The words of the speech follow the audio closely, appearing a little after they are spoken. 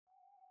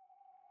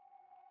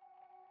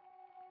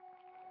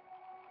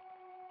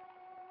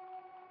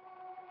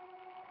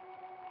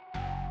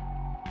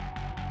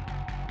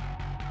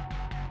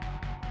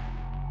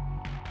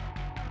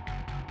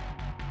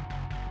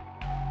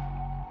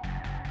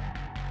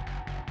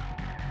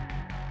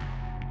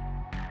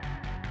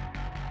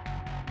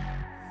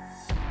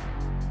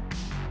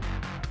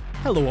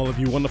Hello, all of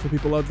you wonderful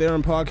people out there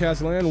in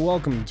podcast land.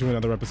 Welcome to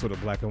another episode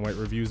of Black and White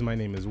Reviews. My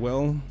name is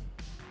Will.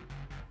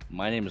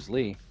 My name is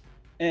Lee.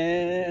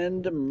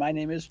 And my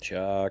name is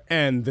Chuck.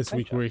 And this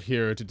week we're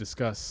here to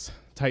discuss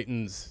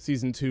Titans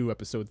Season 2,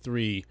 Episode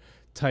 3,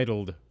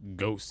 titled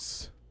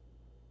Ghosts.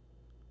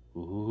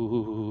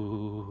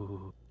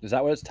 Ooh. Is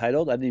that what it's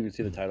titled? I didn't even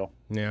see the title.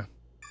 Yeah.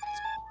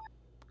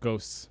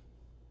 Ghosts.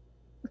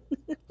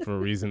 For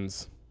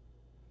reasons.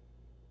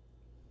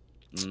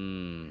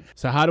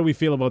 So how do we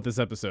feel about this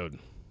episode?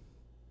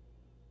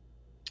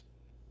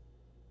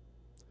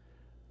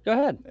 Go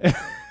ahead.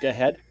 Go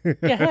ahead. Go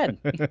ahead.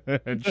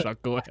 Chuck,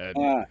 go ahead.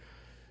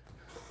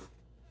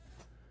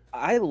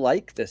 I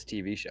like this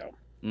TV show.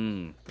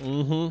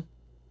 Mm-hmm.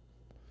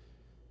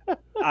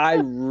 I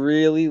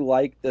really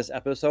like this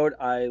episode.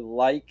 I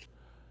like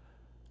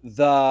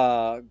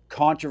the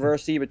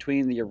controversy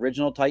between the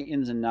original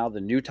Titans and now the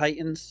new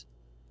Titans.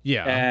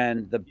 Yeah.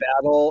 And the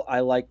battle.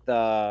 I like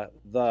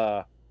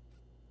the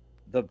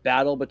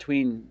battle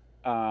between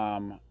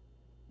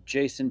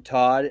Jason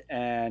Todd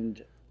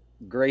and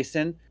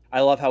Grayson.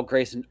 I love how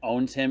Grayson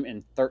owns him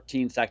in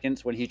 13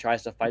 seconds when he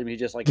tries to fight him. He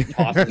just like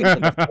tosses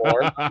him to the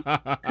floor.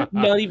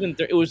 Not even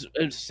it was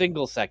a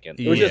single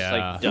second. It was just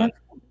like done.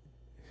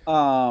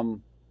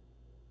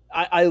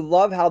 I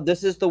love how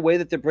this is the way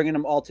that they're bringing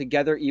them all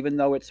together, even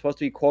though it's supposed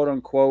to be quote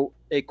unquote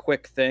a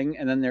quick thing,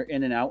 and then they're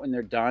in and out and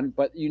they're done.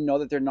 But you know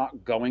that they're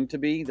not going to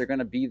be. They're going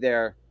to be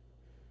there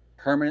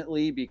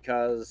permanently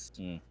because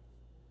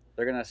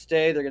they're going to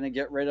stay. They're going to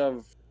get rid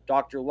of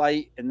Dr.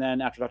 Light, and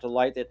then after Dr.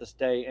 Light, they have to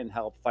stay and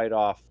help fight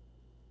off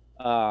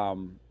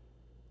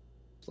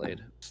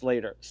Slade.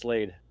 Did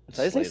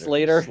I say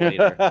Slater?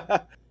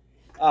 Slater?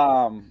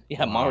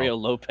 Yeah, Mario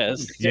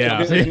Lopez.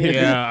 Yeah.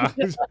 Yeah.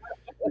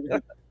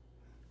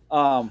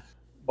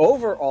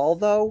 Overall,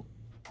 though,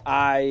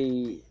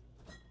 I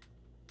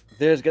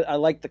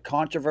like the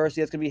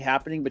controversy that's going to be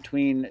happening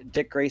between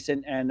Dick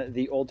Grayson and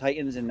the old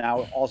Titans, and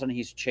now all of a sudden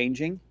he's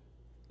changing.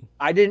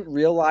 I didn't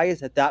realize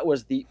that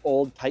was the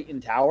old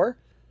Titan Tower.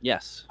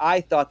 Yes.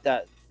 I thought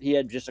that he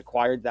had just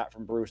acquired that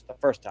from Bruce the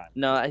first time.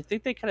 No, I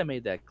think they kind of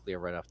made that clear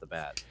right off the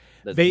bat.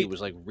 That They- he was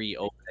like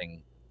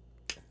reopening.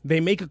 They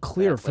make it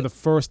clear for the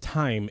first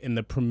time in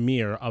the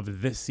premiere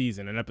of this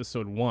season in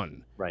episode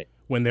 1. Right.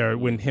 When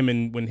him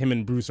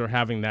and Bruce are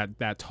having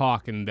that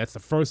talk, and that's the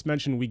first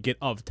mention we get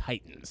of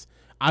Titans.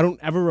 I don't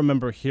ever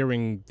remember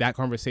hearing that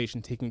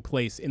conversation taking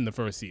place in the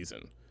first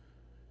season.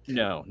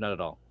 No, not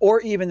at all.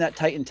 Or even that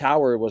Titan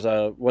Tower was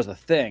a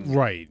thing.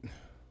 Right.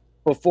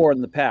 Before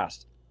in the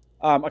past.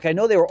 Like I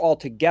know they were all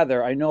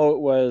together. I know it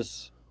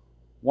was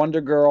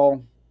Wonder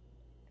Girl.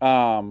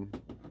 What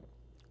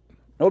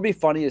would be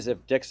funny is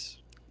if Dick's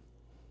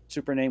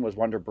super name was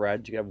Wonder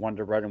Bread. You could have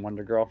Wonder Bread and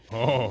Wonder Girl.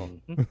 Oh.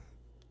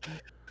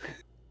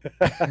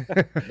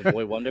 The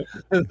Boy Wonder.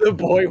 The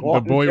Boy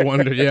Wonder. The Boy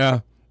Wonder, yeah.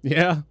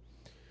 Yeah.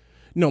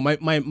 No,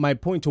 my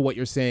point to what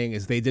you're saying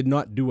is they did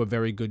not do a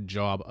very good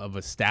job of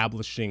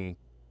establishing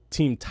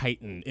Team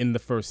Titan in the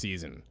first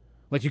season.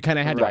 Like, you kind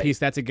of had to piece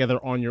that together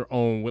on your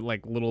own with,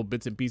 like, little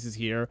bits and pieces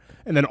here.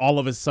 And then all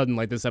of a sudden,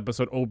 like, this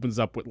episode opens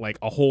up with, like,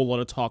 a whole lot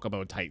of talk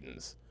about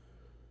Titans.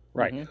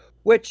 Right. Mm-hmm.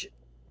 Which,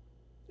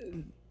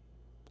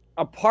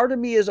 a part of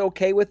me is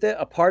okay with it.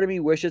 A part of me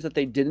wishes that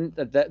they didn't,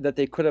 that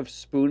they could have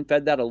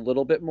spoon-fed that a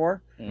little bit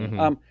more.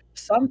 Mm-hmm.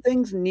 Some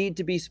things need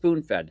to be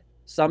spoon-fed.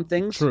 Some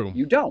things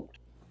you don't.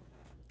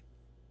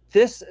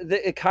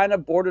 It kind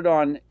of bordered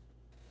on...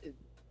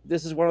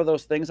 This is one of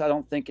those things I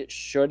don't think it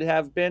should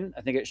have been.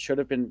 I think it should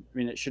have been. I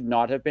mean, it should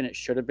not have been. It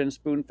should have been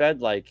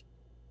spoon-fed. Like,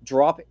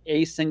 drop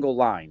a single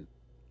line.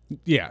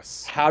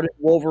 Yes. How did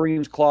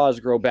Wolverine's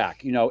claws grow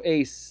back? You know,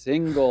 a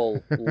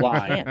single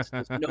line.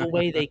 There's no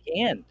way they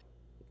can.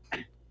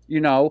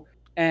 You know,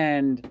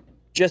 and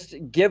just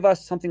give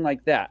us something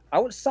like that.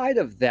 Outside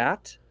of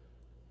that,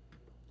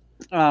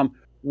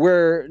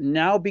 we're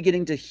now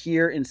beginning to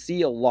hear and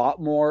see a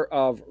lot more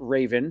of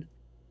Raven.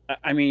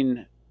 I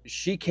mean,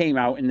 she came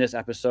out in this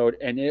episode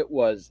and it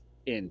was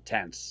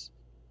intense.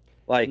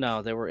 Like,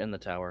 No, they were in the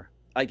tower.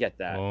 I get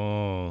that.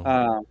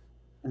 Oh.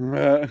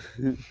 I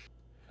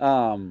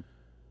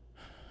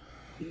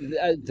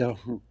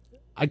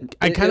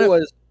kind of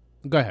was.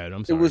 Go ahead.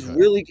 I'm sorry.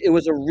 It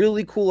was a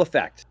really cool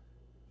effect.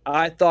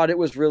 I thought it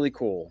was really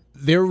cool.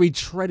 They're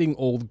retreading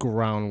old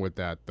ground with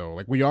that, though.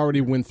 Like, we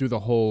already went through the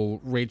whole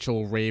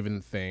Rachel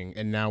Raven thing,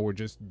 and now we're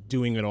just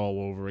doing it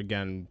all over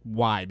again.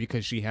 Why?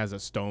 Because she has a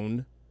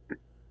stone?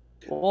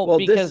 Well,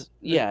 because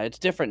it's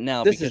different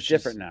now. This is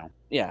different now.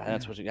 Yeah,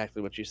 that's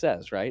exactly what she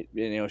says, right?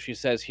 You know, she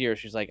says here,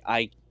 she's like,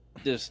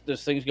 there's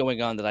things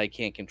going on that I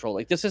can't control.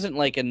 Like, this isn't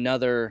like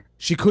another...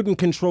 She couldn't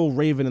control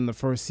Raven in the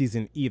first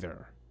season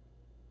either.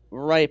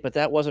 Right, but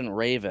that wasn't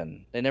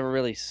Raven. They never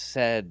really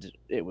said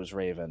it was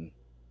Raven.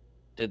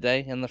 Did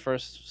they in the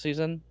first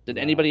season? Did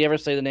anybody ever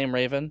say the name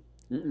Raven?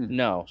 Mm-mm.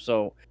 No.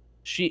 So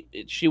she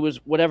was,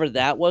 whatever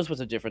that was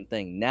a different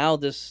thing. Now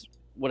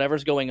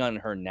whatever's going on in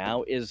her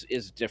now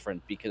is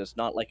different because it's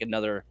not like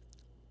another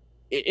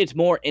it's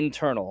more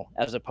internal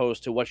as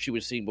opposed to what she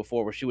was seeing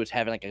before, where she was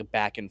having like a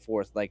back and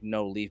forth, like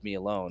no, leave me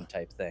alone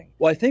type thing.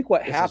 Well, I think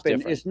what This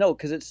happened is no,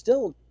 because it's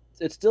still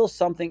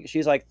something.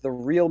 She's like, the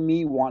real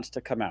me wants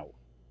to come out.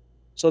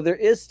 So there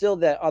is still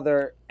that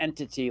other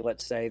entity,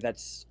 let's say,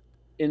 that's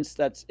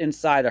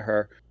inside of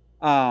her.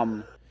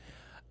 I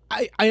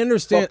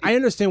understand. I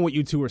understand what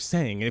you two are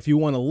saying, and if you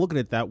want to look at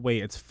it that way,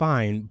 it's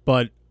fine.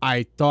 But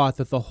I thought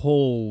that the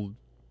whole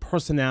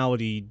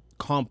personality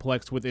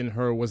complex within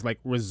her was like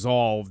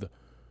resolved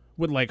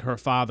with like her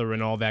father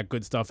and all that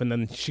good stuff, and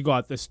then she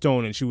got the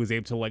stone and she was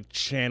able to like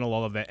channel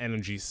all of that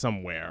energy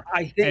somewhere.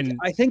 I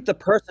think the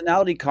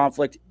personality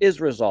conflict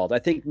is resolved. I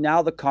think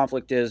now the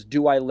conflict is,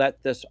 do I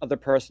let this other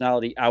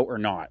personality out or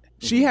not?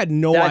 She had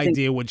no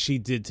idea what she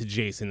did to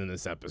Jason in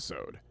this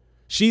episode.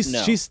 She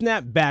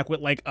snapped back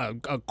with like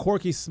a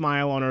quirky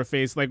smile on her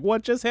face, like,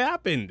 what just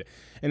happened?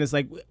 And it's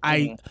like,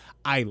 I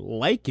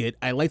like it.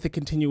 I like the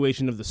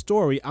continuation of the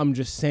story. I'm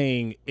just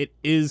saying it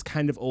is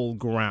kind of old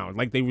ground.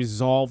 Like, they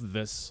resolved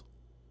this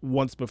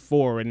once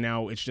before, and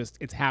now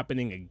it's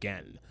happening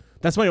again.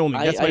 That's my only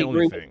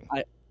thing.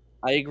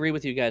 I agree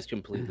with you guys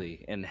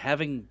completely. And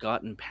having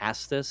gotten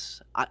past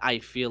this, I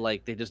feel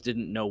like they just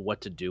didn't know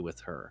what to do with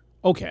her.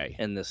 Okay.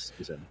 In this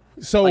season.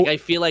 So like, I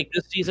feel like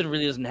this season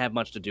really doesn't have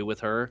much to do with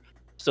her.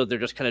 So they're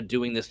just kind of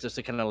doing this just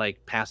to kind of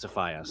like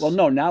pacify us. Well,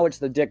 no, now it's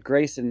the Dick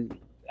Grayson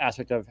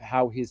aspect of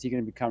how is he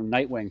going to become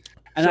Nightwing.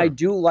 And Sure. I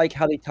do like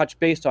how they touch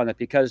based on it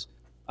because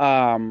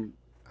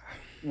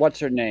what's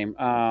her name?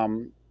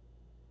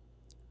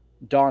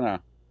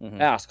 Donna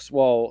asks,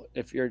 well,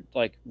 if you're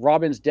like,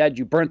 Robin's dead,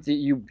 you burnt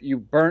the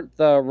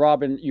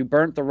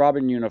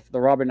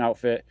Robin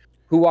outfit.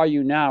 Who are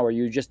you now? Are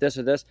you just this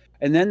or this?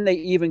 And then they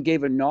even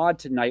gave a nod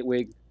to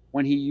Nightwing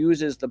when he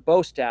uses the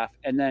bow staff,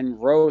 and then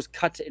Rose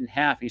cuts it in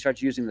half. And he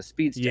starts using the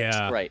speed sticks.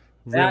 Yeah, right.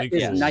 Really that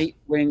is cool.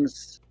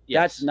 Nightwing's.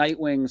 Yes. That's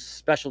Nightwing's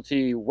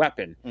specialty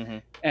weapon,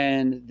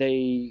 and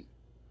they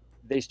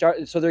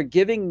start. So they're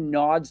giving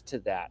nods to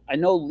that. I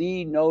know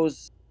Lee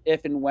knows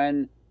if and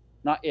when,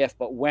 not if,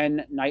 but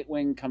when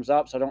Nightwing comes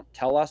up. So don't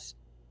tell us,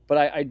 but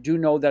I do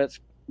know that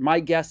it's. My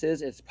guess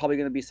is it's probably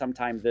going to be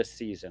sometime this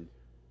season,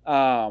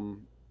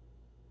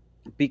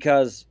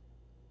 because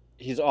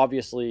he's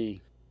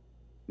obviously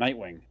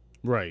Nightwing.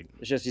 Right.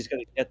 It's just he's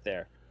going to get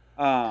there.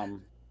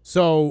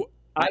 So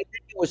I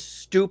think it was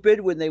stupid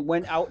when they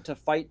went out to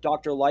fight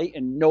Dr. Light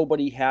and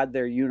nobody had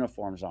their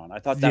uniforms on. I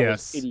thought that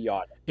was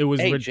idiotic. It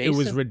was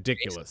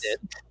ridiculous.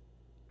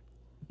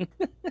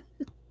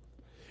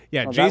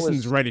 Yeah, Oh,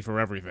 Jason's ready for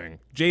everything.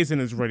 Jason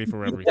is ready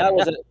for everything. That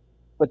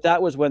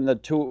was when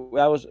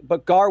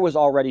but Gar was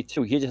already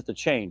too. He just had to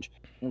change.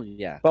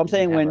 Yeah. But I'm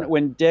saying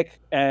when Dick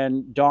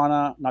and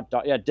Donna,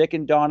 Dick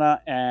and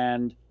Donna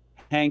and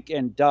Hank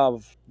and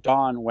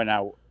Dawn went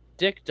out.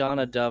 Dick,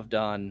 Donna, Dove,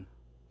 Dawn.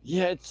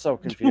 Yeah, it's so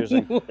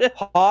confusing.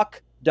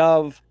 Hawk,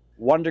 Dove,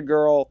 Wonder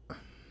Girl,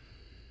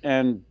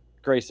 and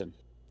Grayson.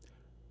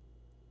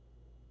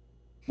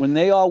 When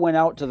they all went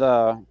out to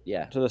the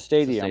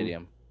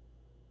stadium,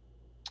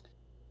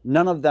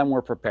 none of them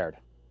were prepared.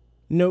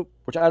 Nope.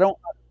 Which I don't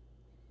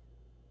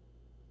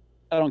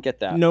get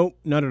that. Nope,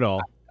 not at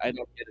all. I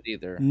don't get it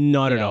either.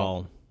 Not at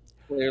all.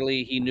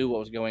 Clearly, he knew what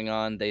was going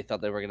on. They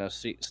thought they were going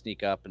to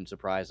sneak up and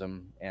surprise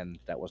him, and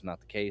that was not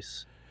the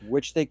case.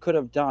 Which they could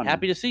have done.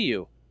 Happy to see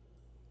you.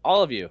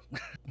 All of you.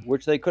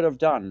 Which they could have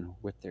done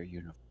with their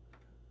uniform.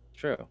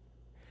 True.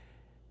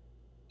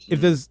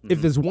 If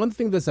there's one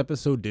thing this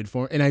episode did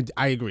for, and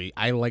I agree,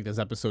 I like this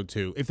episode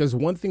too. If there's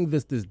one thing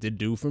this did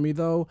do for me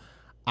though,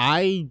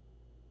 I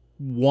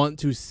want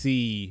to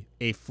see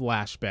a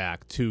flashback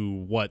to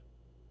what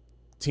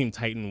Team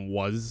Titan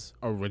was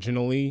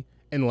originally,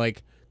 and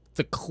like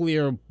the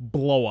clear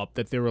blow up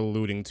that they're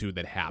alluding to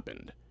that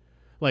happened.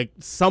 Like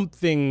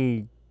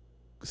something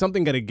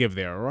got to give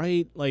there,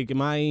 right? Like,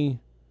 am I?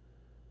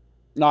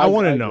 No, I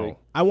want to know.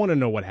 I want to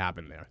know what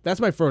happened there. That's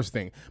my first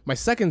thing. My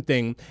second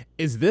thing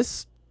is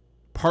this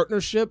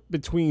partnership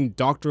between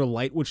Dr.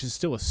 Light, which is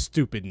still a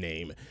stupid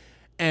name,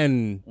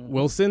 and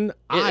Wilson.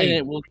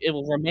 It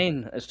will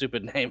remain a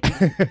stupid name.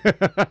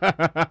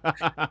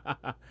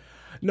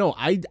 No,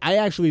 I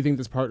actually think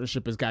this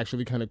partnership is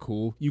actually kind of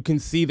cool. You can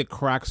see the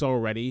cracks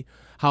already.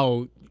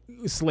 How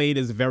Slade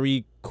is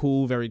very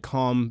cool, very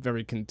calm,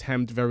 very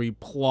contempt, very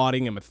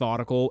plotting and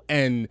methodical,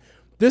 and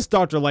this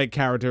Dr. Light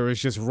character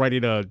is just ready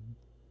to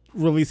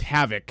release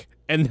havoc,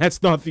 and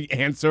that's not the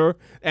answer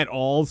at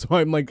all. So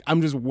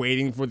I'm just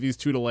waiting for these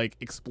two to like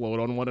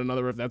explode on one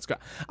another. If that's,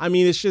 I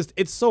mean,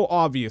 it's so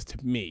obvious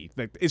to me.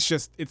 Like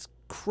it's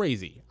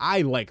crazy.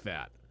 I like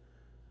that.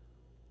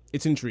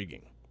 It's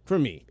intriguing for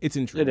me. It's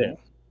intriguing. It is.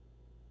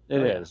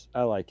 It is.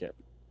 I like it.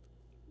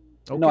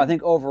 Okay. No, I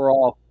think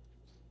overall,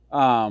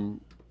 the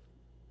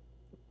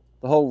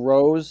whole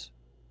Rose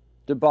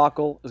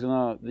debacle is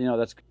gonna,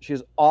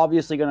 she's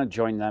obviously gonna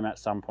join them at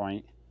some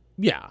point.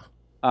 Yeah.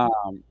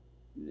 Because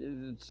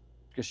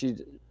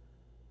the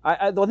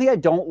one thing I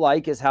don't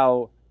like is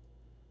how,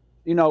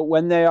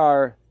 when they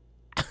are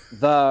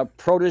the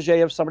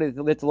protege of somebody,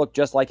 they have to look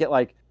just like it.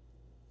 Like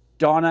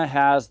Donna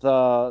has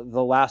the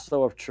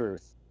lasso of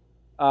truth,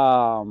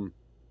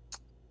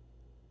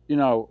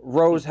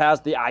 Rose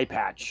has the eye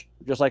patch,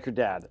 just like her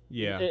dad.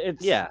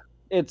 Yeah.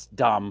 It's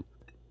dumb.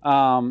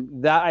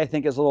 That I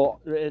think is a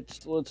little.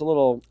 It's a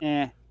little.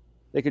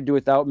 They could do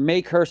without.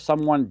 Make her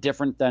someone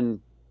different than,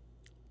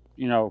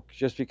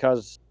 just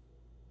because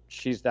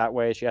she's that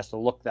way, she has to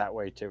look that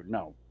way too.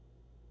 No.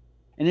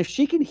 And if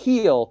she can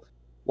heal,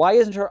 why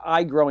isn't her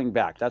eye growing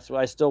back? That's what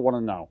I still want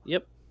to know.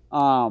 Yep.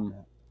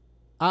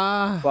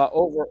 But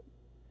over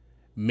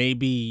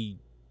maybe,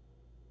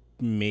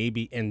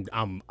 and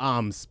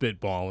I'm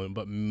spitballing,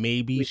 but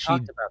maybe we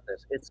talked about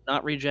this. It's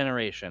not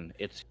regeneration;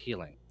 it's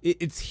healing.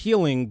 It's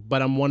healing,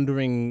 but I'm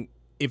wondering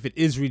if it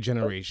is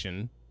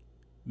regeneration.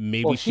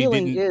 Maybe she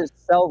healing didn't. Is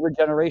cell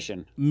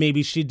regeneration.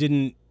 Maybe she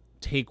didn't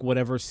take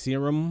whatever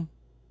serum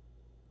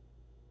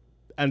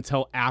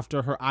until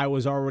after her eye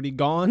was already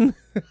gone.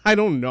 I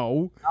don't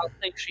know. I don't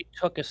think she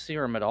took a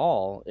serum at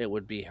all. It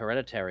would be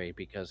hereditary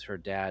because her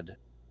dad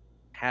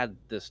had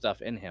this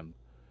stuff in him,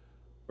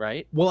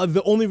 right? Well,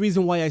 the only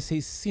reason why I say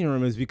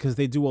serum is because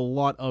they do a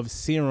lot of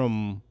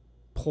serum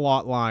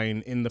plot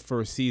line in the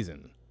first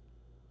season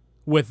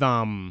with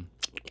the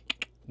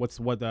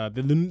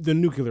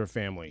nuclear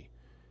family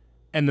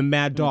and the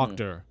mad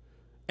doctor.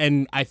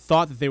 And I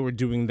thought that they were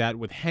doing that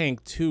with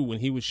Hank too when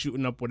he was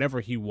shooting up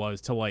whatever he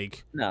was to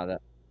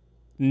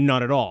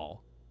not at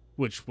all,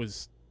 which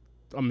was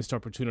a missed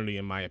opportunity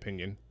in my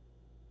opinion.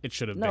 It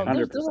should have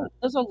been.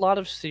 There's a lot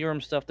of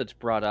serum stuff that's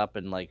brought up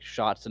and like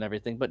shots and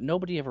everything, but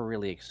nobody ever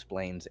really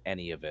explains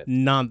any of it.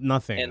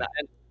 Nothing.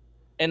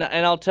 And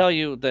I'll tell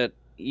you that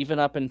even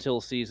up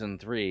until season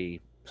 3,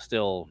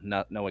 still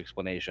no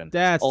explanation.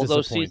 That's Although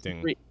disappointing.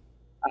 Season 3,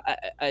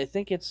 I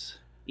think it's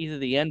either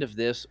the end of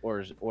this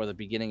or the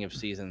beginning of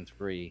season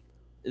 3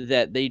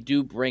 that they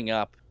do bring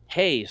up,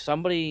 hey,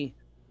 somebody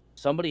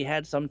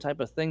had some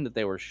type of thing that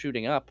they were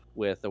shooting up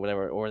with or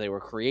whatever, or they were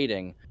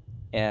creating,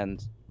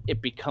 and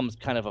it becomes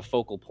kind of a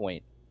focal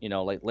point,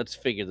 like let's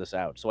figure this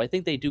out. So I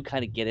think they do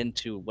kind of get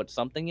into what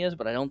something is,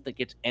 but I don't think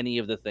it's any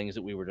of the things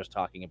that we were just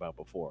talking about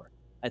before.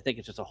 I think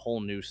it's just a whole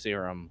new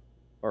serum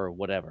or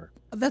whatever.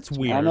 That's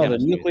weird. I don't know.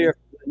 The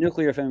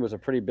nuclear thing was a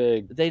pretty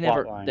big. They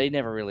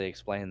never really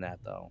explained that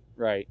though,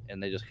 right?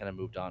 And they just kind of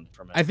moved on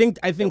from it. I think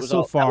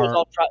so far,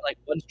 like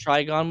once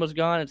Trigon was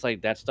gone, it's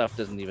like that stuff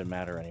doesn't even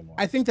matter anymore.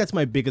 I think that's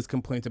my biggest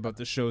complaint about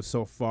the show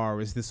so far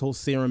is this whole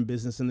serum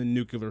business in the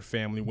nuclear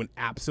family went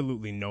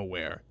absolutely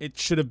nowhere. It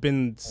should have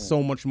been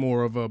so much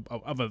more of a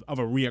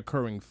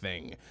reoccurring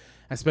thing,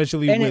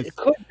 especially it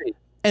could be.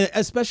 And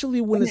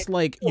especially when it's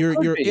like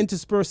you're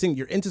interspersing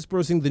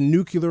the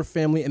nuclear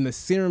family and the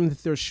serum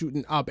that they're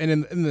shooting up.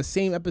 And in the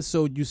same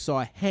episode, you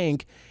saw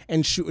Hank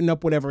and shooting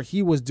up whatever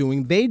he was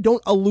doing. They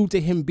don't allude to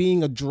him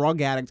being a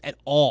drug addict at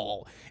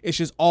all. It's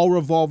just all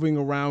revolving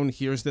around,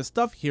 here's this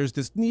stuff, here's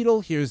this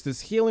needle, here's this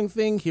healing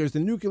thing, here's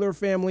the nuclear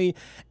family.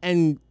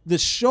 And the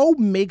show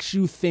makes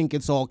you think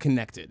it's all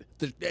connected.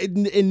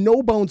 In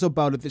no bones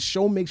about it, the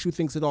show makes you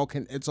think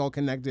it's all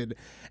connected.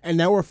 And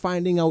now we're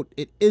finding out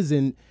it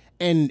isn't.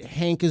 And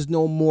Hank is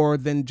no more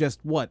than just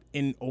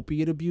an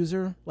opiate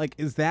abuser? Like,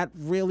 is that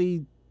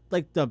really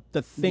like the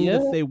thing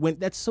that they went?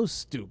 That's so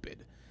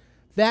stupid.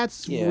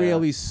 That's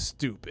really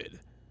stupid.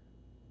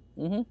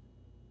 Mm-hmm.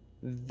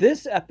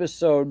 This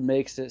episode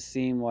makes it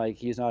seem like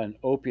he's not an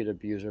opiate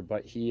abuser,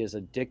 but he is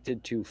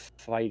addicted to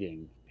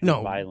fighting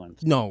and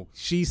violence. No,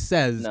 she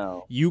says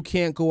you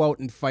can't go out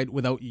and fight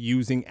without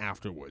using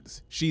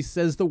afterwards. She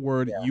says the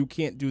word, you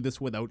can't do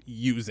this without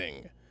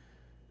using.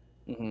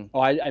 Mm-hmm. Oh,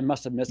 I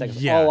must have missed that.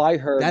 Yeah, all I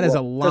heard that is a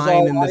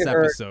line in this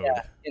episode.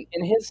 Yeah.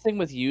 And his thing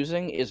with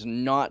using is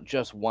not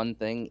just one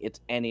thing;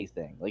 it's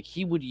anything. Like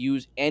he would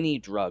use any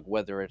drug,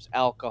 whether it's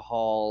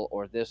alcohol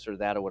or this or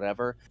that or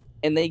whatever.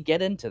 And they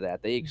get into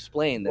that. They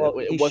explain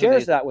that he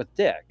shares that with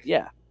Dick.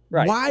 Yeah,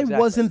 right. Why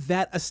wasn't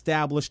that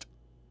established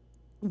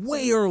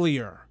way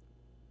earlier?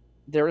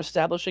 They're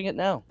establishing it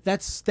now.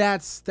 That's. Hey,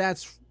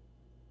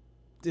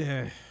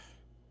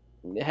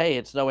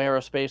 it's no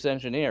aerospace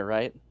engineer,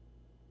 right?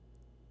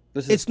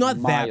 It's not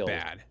that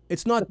bad.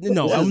 It's not.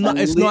 No, I'm not.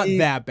 It's not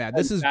that bad.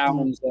 This is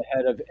pounds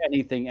ahead of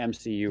anything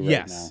MCU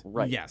right now.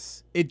 Right.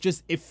 Yes.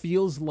 It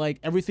feels like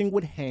everything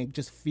with Hank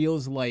just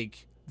feels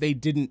like they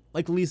didn't,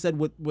 like Lee said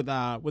with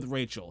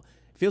Rachel.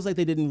 It feels like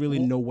they didn't really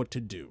know what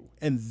to do,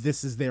 and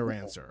this is their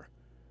answer.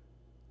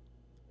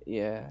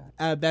 Yeah.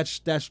 That's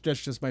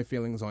just my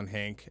feelings on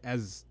Hank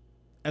as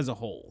a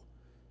whole.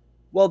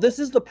 Well, this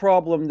is the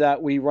problem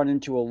that we run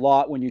into a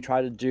lot when you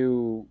try to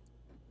do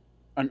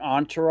an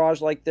entourage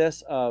like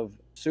this of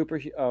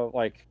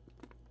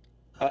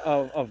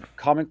of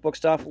comic book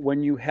stuff.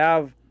 When you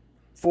have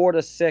 4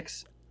 to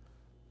 6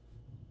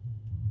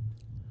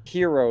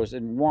 heroes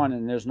in one,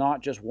 and there's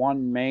not just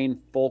one main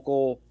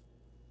focal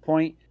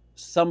point,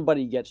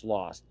 somebody gets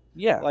lost.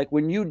 Yeah, like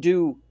when you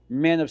do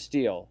Man of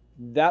Steel,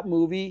 that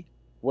movie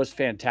was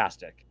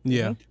fantastic.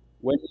 Yeah.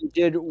 When you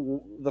did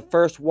the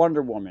first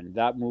Wonder Woman,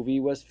 that movie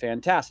was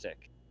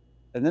fantastic.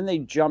 And then they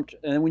jumped,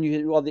 and then when you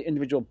did all the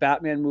individual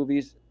Batman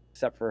movies,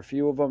 except for a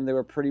few of them, they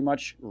were pretty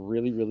much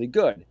really, really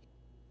good.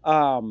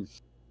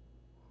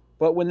 But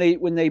But when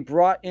they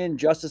brought in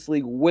Justice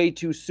League way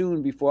too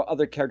soon before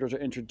other characters are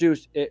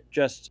introduced, it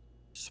just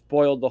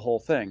spoiled the whole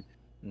thing.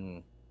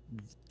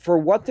 For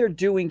what they're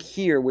doing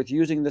here with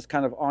using this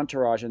kind of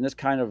entourage and this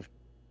kind of,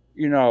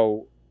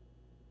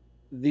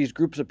 these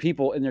groups of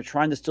people, and they're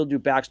trying to still do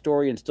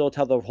backstory and still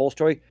tell the whole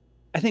story,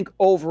 I think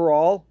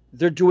overall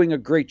they're doing a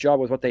great job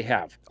with what they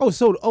have.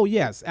 Oh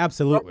yes,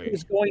 absolutely.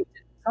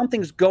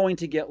 Something's going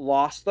to get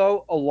lost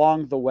though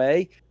along the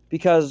way,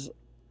 because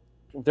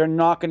they're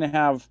not going to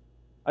have.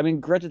 I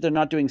mean, granted, they're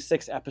not doing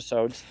 6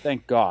 episodes,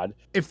 thank God.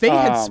 If they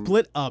had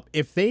split up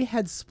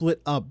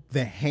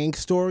the Hank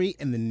story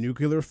and the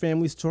nuclear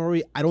family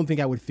story, I don't think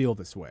I would feel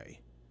this way.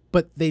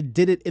 But they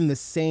did it in the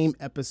same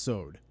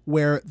episode,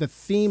 where the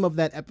theme of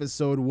that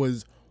episode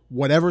was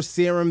whatever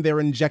serum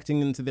they're injecting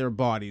into their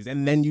bodies,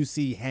 and then you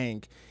see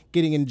Hank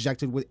getting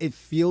injected with.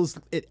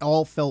 It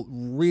all felt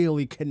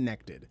really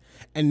connected,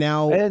 and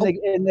now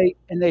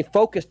they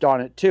focused on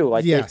it too.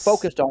 Like yes. They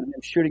focused on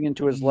him shooting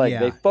into his leg.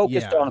 They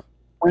focused on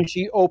when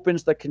she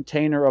opens the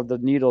container of the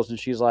needles, and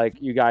she's like,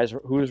 "You guys,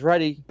 who's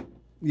ready?"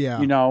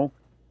 Yeah,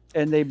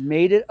 and they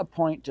made it a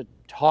point to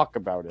talk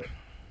about it.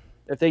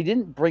 If they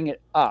didn't bring it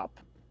up,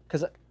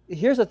 because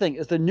here's the thing: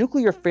 is the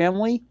nuclear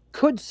family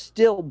could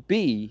still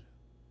be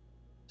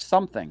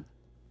something,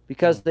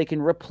 because they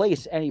can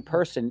replace any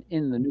person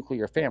in the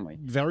nuclear family.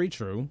 Very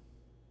true.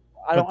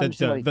 I don't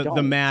understand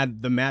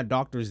the mad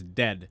doctor's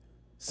dead,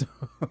 so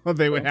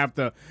they would have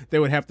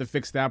to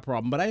fix that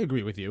problem. But I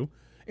agree with you.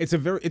 It's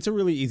a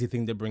really easy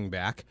thing to bring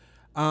back.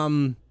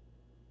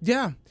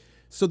 Yeah.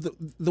 So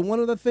the one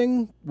other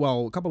thing,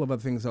 well, a couple of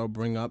other things I'll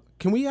bring up.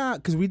 Can we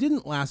because we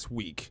didn't last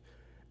week,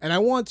 and I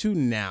want to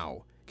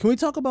now. Can we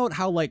talk about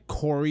how like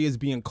Corey is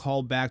being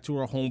called back to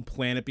her home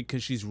planet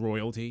because she's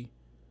royalty?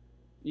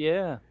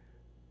 Yeah.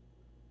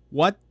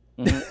 What?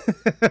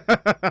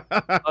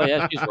 Mm-hmm. Oh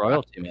yeah, she's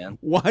royalty, man.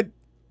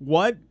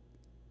 What?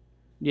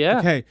 Yeah.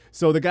 Okay,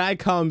 so the guy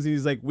comes and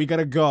he's like, "We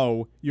gotta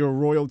go. You're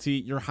royalty,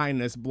 Your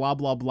Highness, blah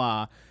blah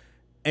blah,"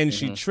 and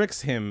she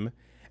tricks him,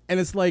 and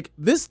it's like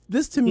this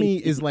to me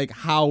is like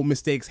how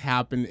mistakes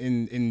happen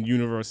in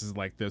universes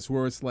like this,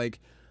 where it's like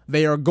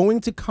they are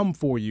going to come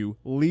for you,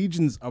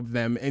 legions of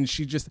them, and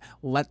she just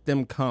let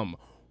them come.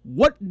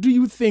 What do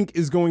you think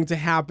is going to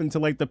happen to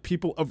like the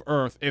people of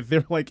Earth if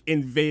they're like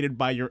invaded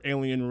by your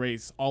alien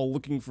race, all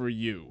looking for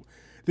you?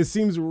 This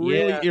seems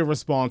really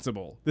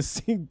irresponsible.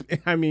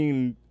 I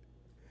mean.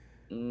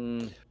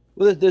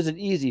 Well, there's an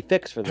easy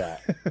fix for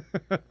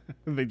that.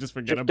 They just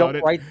forget about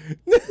it.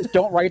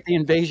 Don't write the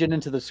invasion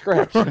into the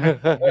script.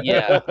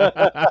 Yeah.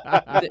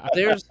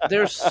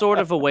 There's sort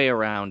of a way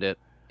around it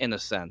in a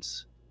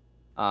sense.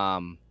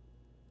 I'm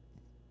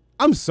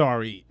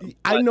sorry.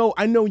 I know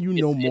you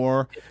know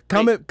more.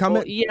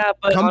 Yeah,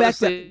 but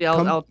honestly,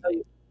 I'll tell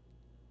you.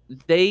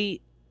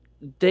 They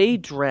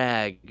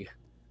drag.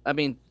 I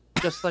mean,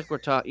 just like we're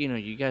talking,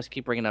 you guys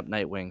keep bringing up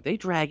Nightwing. They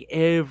drag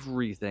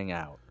everything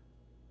out.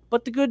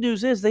 But the good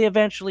news is they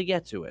eventually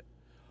get to it.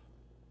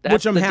 That's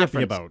which I'm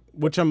happy about.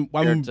 Which I'm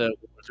to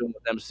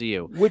with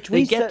MCU. Which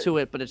they get to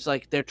it, but it's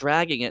like they're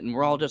dragging it, and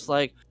we're all just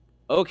like,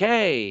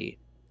 okay.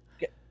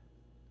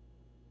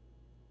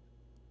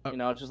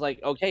 It's just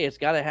like, okay, it's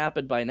got to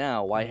happen by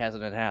now. Why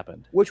hasn't it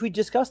happened? Which we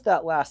discussed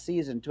that last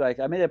season too. Like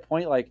I made a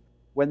point, like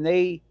when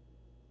they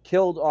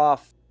killed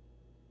off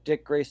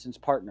Dick Grayson's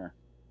partner,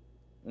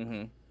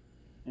 and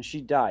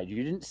she died.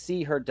 You didn't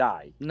see her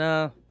die.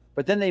 No.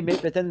 But then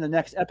the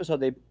next episode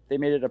they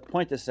made it a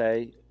point to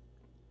say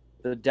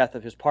the death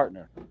of his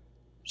partner.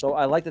 So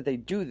I like that they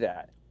do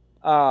that.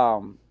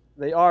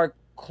 They are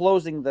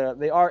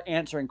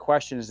answering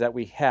questions that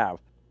we have.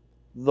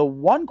 The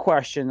one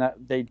question that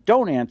they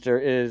don't answer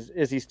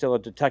is he still a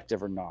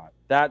detective or not?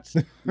 That's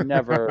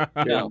never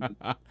been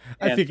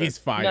I think he's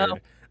fired. No.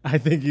 I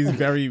think he's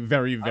very,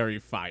 very, very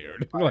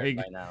fired. Like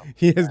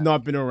he has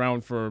not been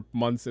around for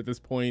months at this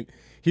point.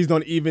 He's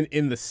not even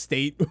in the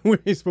state where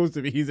he's supposed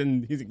to be. He's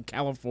in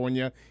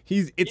California.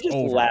 It's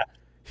over. Left.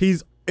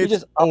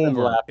 It's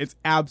over. It's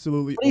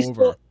absolutely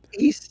over.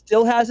 He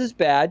still has his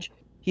badge.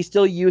 He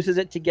still uses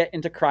it to get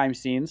into crime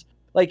scenes.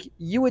 Like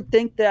you would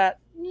think that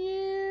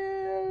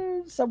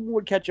someone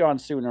would catch on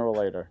sooner or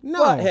later.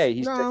 No, but, hey,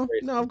 he's Dick Grayson.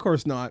 No, of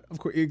course not. Of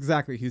course,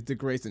 exactly. He's Dick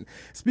Grayson.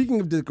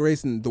 Speaking of Dick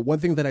Grayson, the one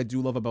thing that I do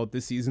love about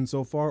this season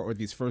so far, or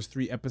these first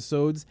 3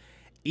 episodes,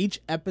 each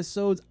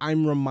episode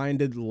I'm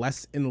reminded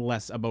less and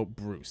less about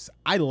Bruce.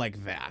 I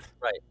like that.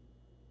 Right.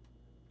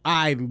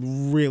 I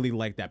really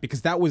like that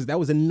because that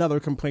was another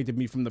complaint of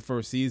me from the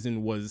first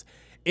season was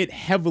it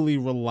heavily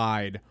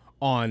relied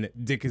on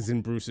Dick is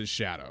in Bruce's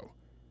shadow.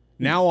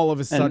 Now all of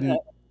a sudden,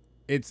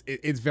 it's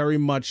very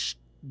much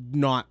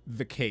not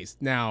the case.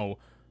 Now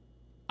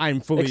I'm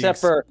fully except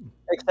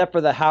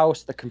for the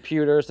house, the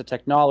computers, the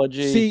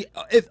technology. See,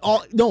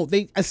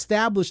 they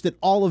established that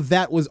all of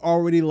that was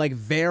already like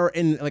there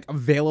and like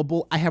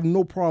available. I have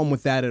no problem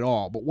with that at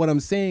all. But what I'm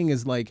saying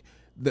is like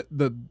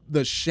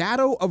the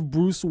shadow of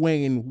Bruce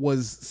Wayne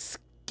was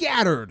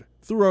scattered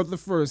throughout the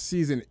first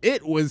season.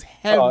 It was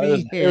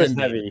heavy. It was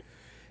heavy.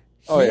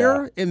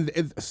 Here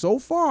and so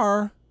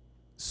far,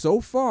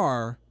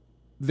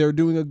 they're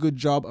doing a good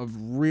job of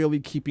really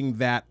keeping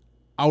that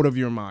out of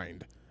your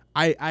mind.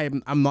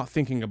 I'm not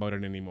thinking about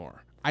it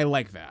anymore. I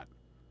like that.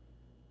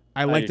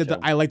 I like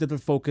that the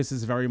focus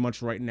is very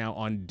much right now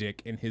on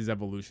Dick and his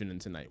evolution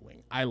into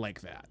Nightwing. I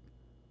like that.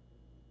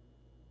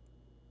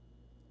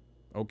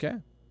 Okay.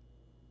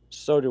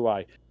 So do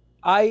I.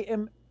 I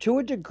am, to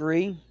a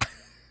degree,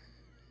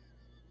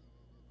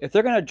 if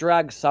they're going to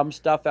drag some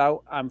stuff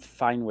out, I'm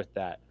fine with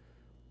that.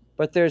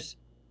 But there's,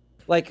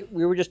 like,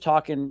 we were just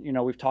talking,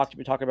 we talked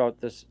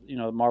about this,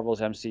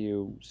 Marvel's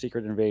MCU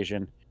Secret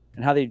Invasion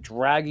and how they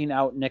dragging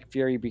out Nick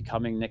Fury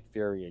becoming Nick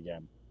Fury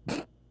again.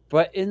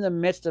 But in the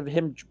midst of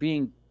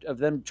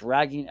them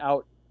dragging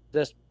out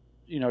this,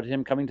 to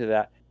him coming to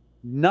that,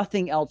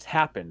 nothing else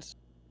happens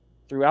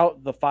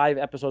throughout the 5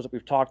 episodes that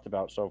we've talked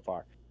about so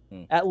far.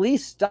 At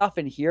least stuff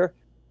in here,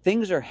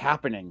 things are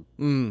happening.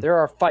 There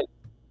are fights.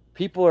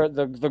 People are,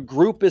 the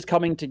group is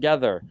coming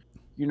together.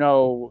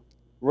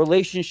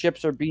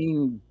 Relationships are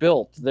being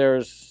built.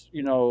 There's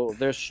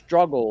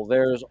struggle.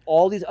 There's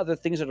all these other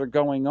things that are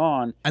going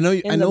on. I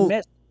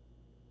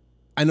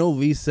know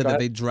Lee said that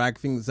they drag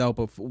things out,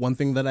 but one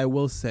thing that I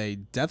will say,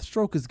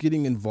 Deathstroke is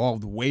getting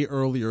involved way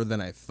earlier than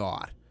I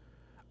thought.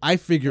 I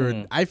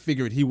figured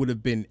he would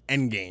have been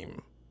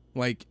endgame.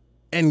 Like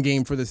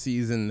endgame for the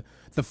season,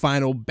 the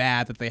final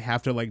bad that they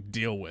have to like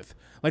deal with.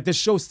 Like the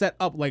show set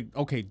up like,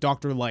 okay,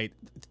 Dr. Light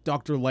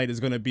is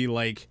going to be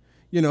like,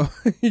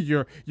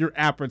 your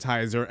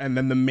appetizer, and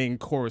then the main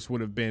course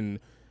would have been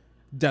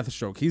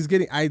Deathstroke. He's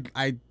getting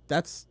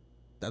that's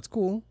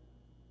cool.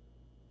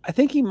 I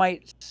think he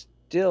might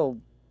still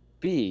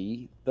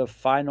be the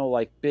final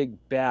like big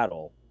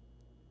battle.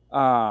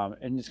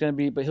 And it's going to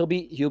be, but you'll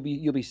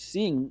be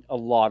seeing a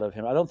lot of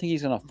him. I don't think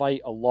he's going to fight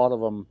a lot of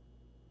them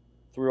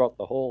throughout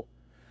the whole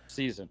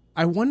season.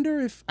 I wonder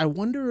if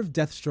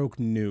Deathstroke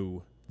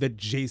knew that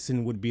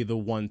Jason would be the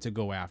one to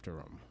go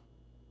after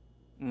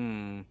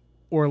him.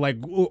 Or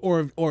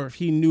if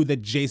he knew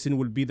that Jason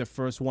would be the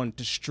first one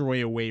to stray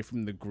away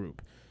from the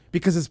group,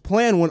 because his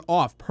plan went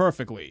off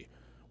perfectly.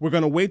 We're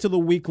gonna wait till the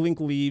weak link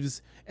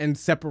leaves and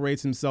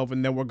separates himself,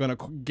 and then we're gonna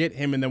get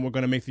him, and then we're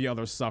gonna make the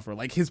others suffer.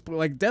 Like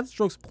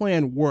Deathstroke's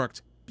plan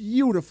worked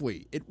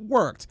beautifully. It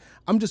worked.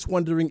 I'm just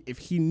wondering if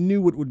he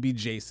knew it would be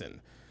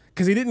Jason,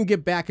 because he didn't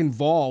get back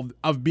involved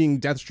of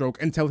being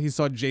Deathstroke until he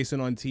saw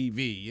Jason on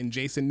TV, and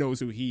Jason knows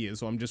who he is.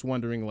 So I'm just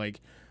wondering, like,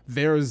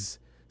 there's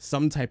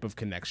some type of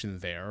connection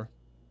there.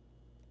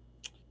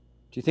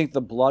 Do you think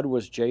the blood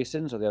was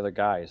Jason's or the other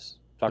guys?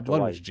 The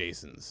blood was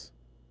Jason's.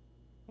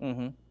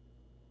 Mm-hmm.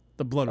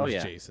 The blood was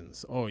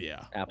Jason's. Oh,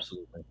 yeah.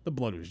 Absolutely. The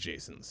blood was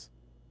Jason's.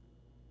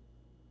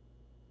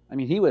 I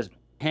mean, he was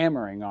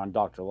hammering on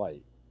Dr.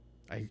 Light.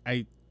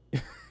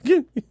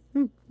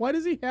 Why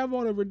does he have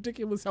on a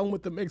ridiculous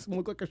helmet that makes him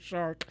look like a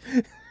shark?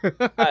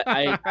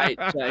 I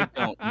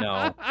don't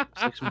know.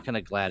 It's like some kind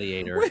of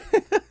gladiator.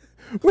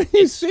 When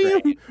you see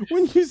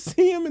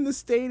him in the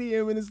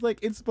stadium, and it's like,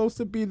 it's supposed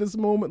to be this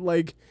moment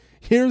like,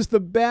 here's the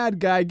bad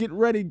guy, get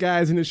ready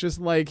guys, and it's just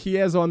like he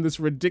has on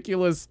this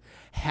ridiculous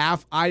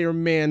half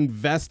Iron Man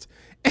vest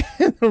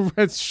and a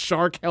red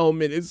shark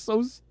helmet. It's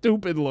so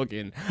stupid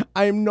looking.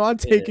 I'm not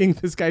taking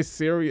this guy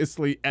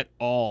seriously at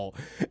all.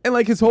 And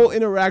like his whole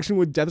interaction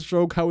with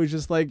Deathstroke, how he's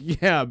just like,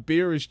 yeah,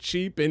 beer is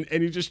cheap, and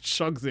he just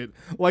chugs it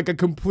like a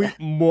complete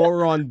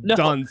moron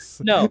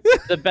dunce. No,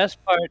 the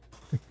best part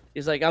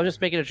is like, I was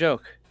just making a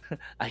joke.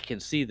 I can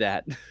see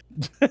that.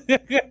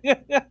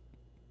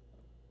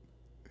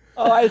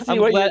 Oh, I see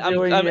what you're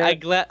doing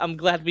here. I'm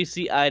glad we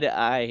see eye to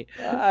eye.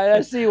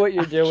 I see what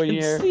you're doing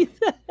here. See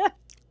that.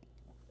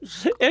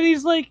 And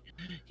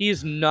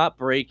he's not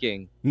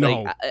breaking.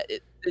 No.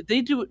 Like,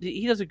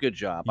 he does a good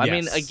job. Yes. I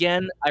mean,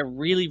 again, I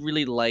really,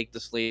 really like the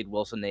Slade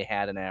Wilson they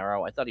had in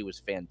Arrow. I thought he was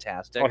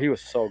fantastic. Oh, he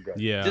was so good.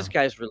 Yeah. This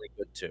guy's really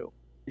good too.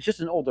 He's just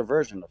an older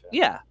version of him.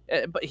 Yeah,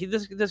 but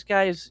this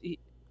guy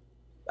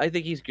I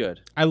think he's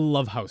good. I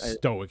love how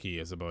stoic he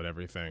is about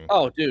everything.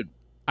 Oh, dude.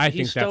 I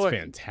think that's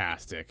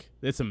fantastic.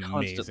 It's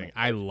amazing.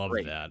 I love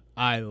that.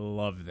 I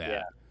love that.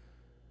 Yeah.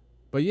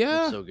 But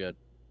yeah. It's so good.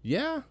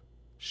 Yeah,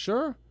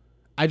 sure.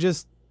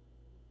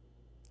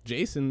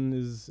 Jason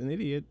is an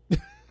idiot.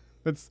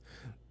 That's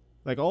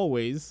like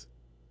always.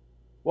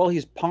 Well,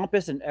 he's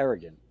pompous and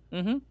arrogant.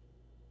 Mm-hmm.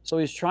 So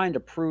he's trying to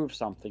prove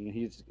something, and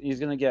he's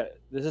going to get,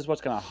 this is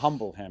what's going to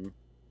humble him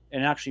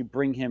and actually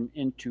bring him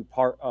into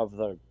part of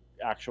the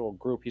actual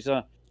group.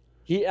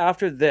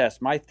 After this,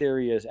 my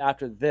theory is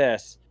after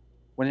this,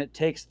 when it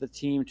takes the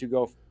team to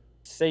go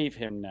save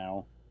him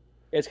now,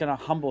 it's going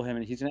to humble him,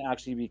 and he's going to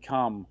actually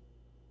become,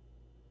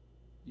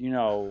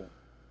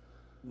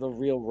 the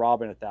real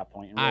Robin at that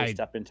point and really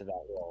step into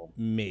that role.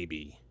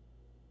 Maybe.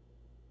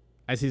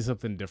 I see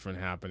something different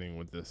happening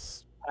with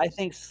this. I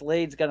think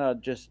Slade's going to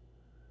just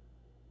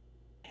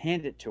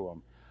hand it to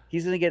him.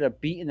 He's going to get a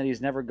beating that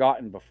he's never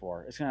gotten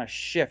before. It's going to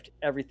shift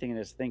everything in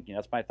his thinking.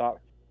 That's my thought.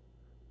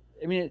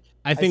 I mean,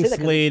 I think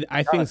Slade's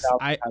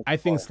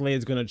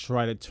going to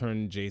try to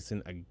turn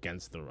Jason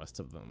against the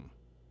rest of them.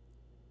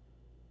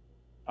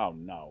 Oh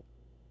no.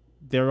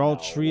 They're all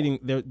treating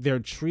they're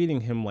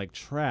treating him like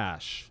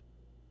trash.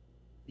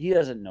 He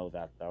doesn't know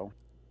that though.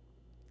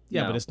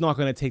 Yeah, No. but it's not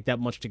going to take that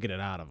much to get it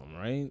out of him,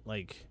 right?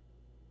 Like,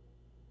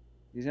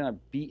 he's gonna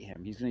beat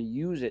him. He's gonna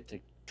use it to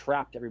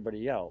trap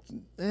everybody else.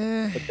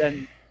 eh, But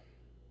then,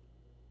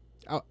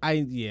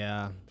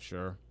 yeah,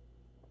 sure.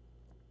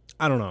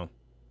 I don't know.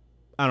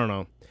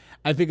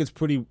 I think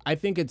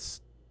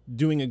it's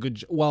doing a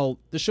good. Well,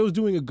 the show's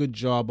doing a good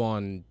job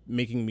on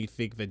making me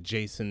think that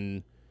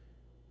Jason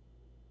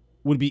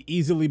would be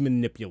easily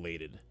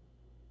manipulated.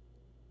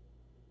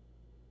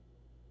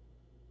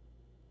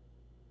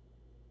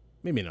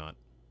 Maybe not.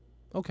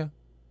 Okay.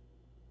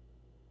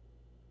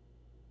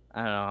 I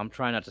don't know. I'm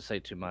trying not to say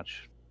too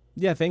much.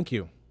 Yeah, thank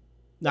you.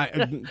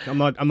 I'm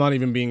not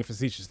even being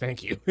facetious.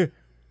 Thank you.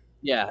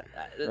 Yeah,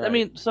 I Right.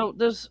 mean, so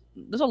there's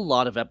a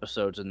lot of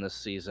episodes in this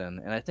season,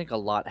 and I think a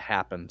lot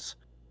happens.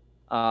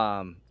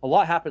 a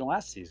lot happened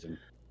last season.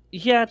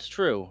 Yeah, it's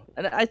true,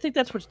 and I think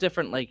that's what's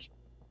different. Like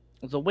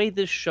the way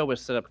this show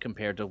is set up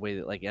compared to the way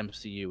that like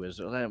MCU is.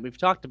 We've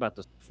talked about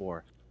this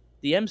before.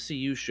 The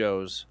MCU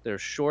shows, they're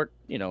short,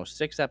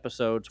 6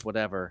 episodes,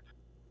 whatever,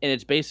 and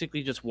it's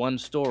basically just one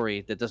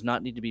story that does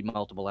not need to be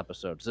multiple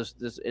episodes.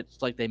 This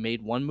it's like they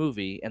made one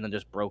movie and then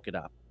just broke it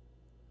up.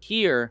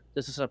 Here,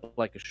 this is set up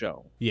like a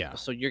show. Yeah.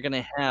 So you're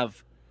gonna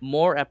have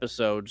more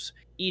episodes.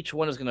 Each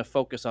one is gonna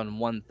focus on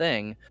one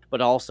thing,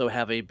 but also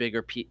have a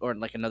bigger piece or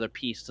like another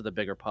piece to the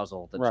bigger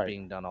puzzle that's Right.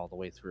 being done all the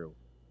way through.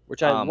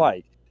 Which I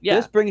like. Yeah.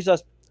 This brings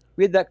us.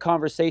 We had that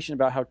conversation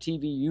about how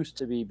TV used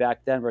to be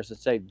back then versus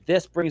say.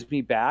 This brings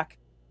me back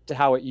to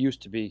how it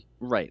used to be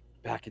Right.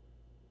 back in.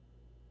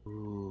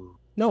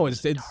 No,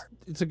 it's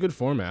a good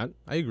format.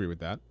 I agree with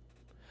that.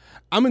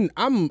 I'm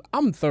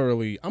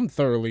thoroughly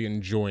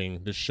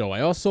enjoying the show.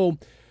 I also,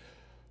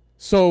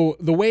 so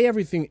the way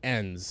everything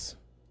ends,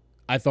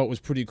 I thought was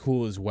pretty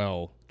cool as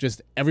well.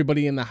 Just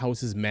everybody in the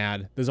house is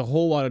mad. There's a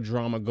whole lot of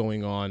drama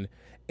going on,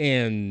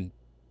 and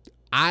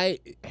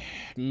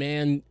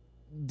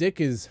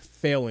Dick is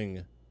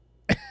failing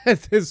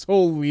at this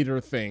whole leader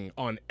thing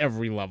on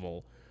every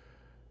level.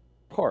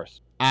 Of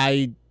course.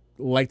 I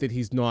like that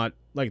he's not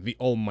like the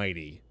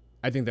almighty.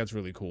 I think that's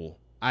really cool.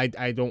 I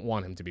don't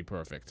want him to be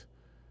perfect.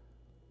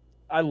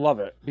 I love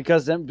it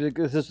because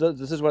this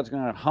is what's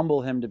going to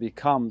humble him to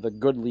become the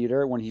good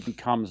leader when he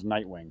becomes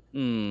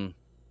Nightwing.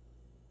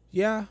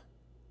 Yeah,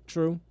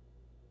 true.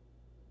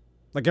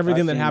 Like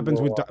everything that happens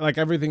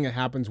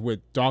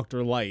with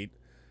Dr. Light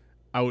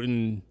out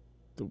in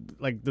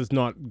does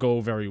not go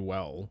very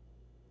well.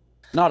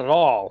 Not at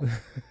all.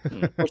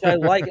 Which I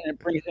like, and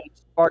it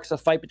sparks a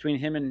fight between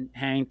him and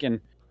Hank, and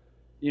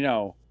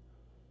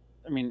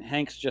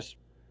Hank's just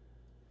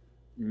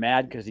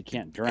mad because he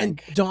can't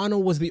drink. And Donna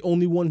was the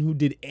only one who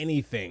did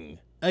anything.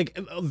 Like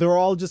they're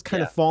all just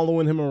kind of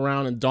following him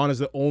around, and Donna's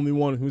the only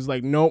one who's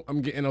like, "Nope,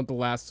 I'm getting out the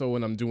lasso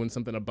and I'm doing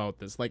something about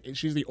this." Like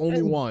she's the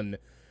only one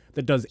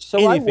that does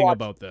anything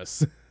about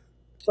this.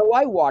 So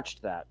I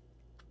watched that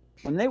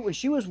when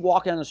she was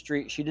walking on the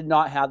street. She did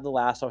not have the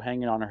lasso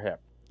hanging on her hip.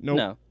 Nope.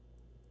 No.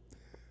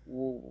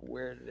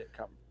 Where did it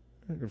come?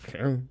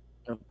 Okay.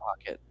 Her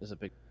pocket is a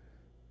big.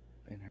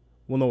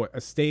 Well, no, a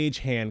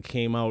stagehand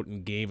came out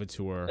and gave it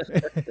to her,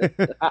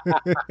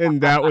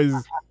 and that was.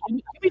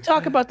 Can we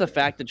talk about the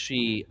fact that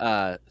she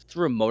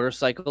threw a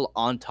motorcycle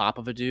on top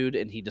of a dude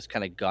and he just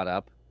kind of got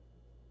up?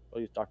 Oh,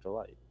 he's Dr.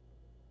 Light.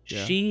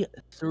 Yeah. She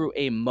threw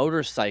a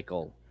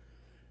motorcycle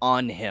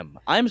on him.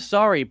 I'm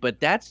sorry,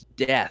 but that's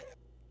death.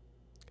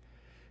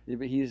 Yeah,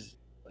 but he's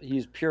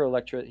pure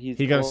electro. He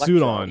got a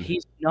suit on.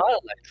 He's not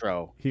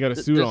Electro. He got a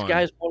suit on. This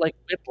guy's more like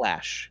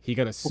Whiplash. He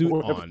got a suit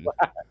on.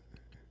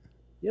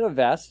 He had a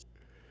vest.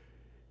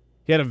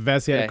 He had a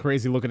vest. He had a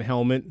crazy looking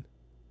helmet.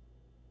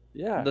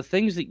 Yeah. The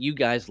things that you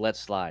guys let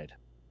slide,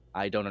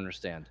 I don't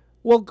understand.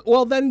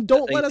 Well, then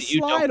don't let us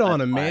slide on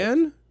him,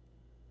 man.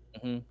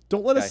 Mm-hmm.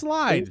 Don't let us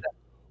slide.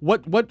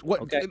 What?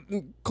 Okay.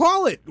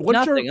 Call it. What's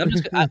Nothing. your... I'm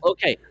just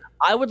okay.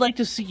 I would like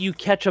to see you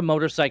catch a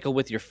motorcycle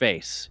with your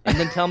face, and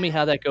then tell me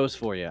how that goes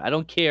for you. I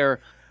don't care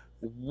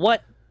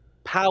what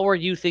power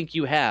you think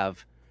you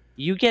have.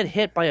 You get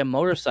hit by a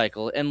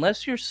motorcycle,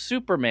 unless you're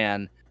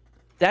Superman,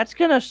 that's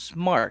gonna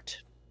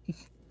smart.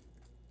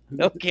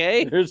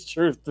 Okay? There's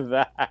truth to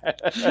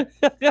that.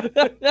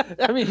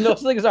 I mean,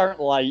 those things aren't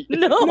light.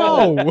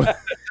 No.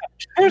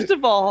 First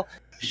of all,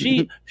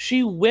 she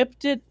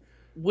whipped it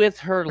with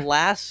her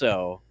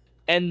lasso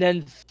and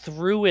then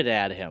threw it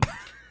at him,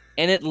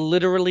 and it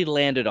literally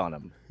landed on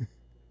him.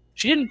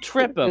 She didn't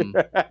trip him.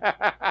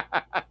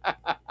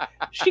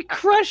 She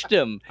crushed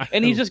him,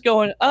 and he's just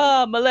going,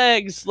 my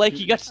legs, like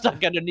he got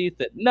stuck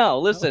underneath it. No,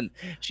 listen,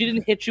 she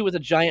didn't hit you with a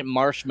giant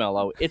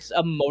marshmallow. It's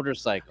a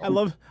motorcycle. I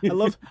love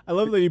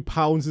that he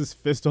pounds his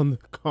fist on the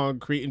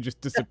concrete and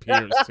just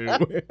disappears too.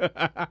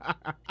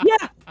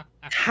 Yeah,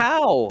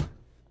 how?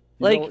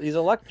 He's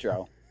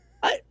Electro.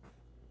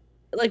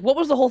 Like, what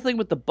was the whole thing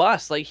with the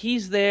bus? Like,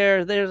 he's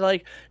there. There's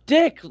like,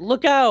 Dick,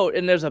 look out!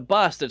 And there's a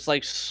bus that's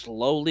like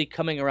slowly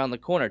coming around the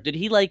corner. Did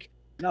he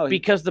No,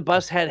 because the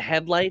bus had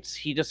headlights,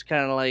 he just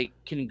kind of like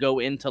can go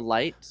into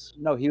lights?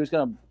 No, he was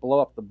gonna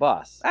blow up the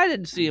bus. I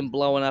didn't see him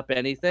blowing up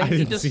anything. I He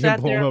didn't just see sat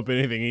him blowing there. up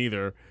anything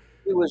either.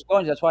 he was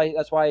going. That's why.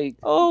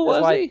 Oh,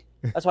 was he?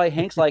 That's why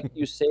Hank's like,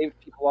 you saved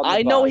people on the bus.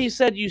 I know he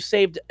said you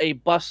saved a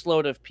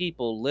busload of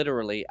people,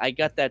 literally. I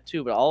got that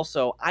too, but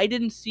also I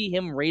didn't see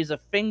him raise a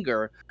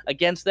finger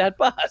against that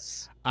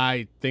bus.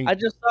 I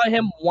just saw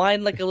him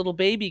whine like a little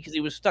baby because he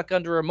was stuck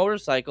under a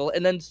motorcycle,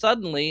 and then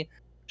suddenly,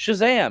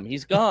 Shazam,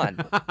 he's gone.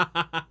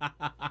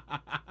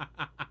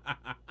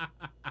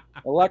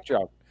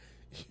 Electro.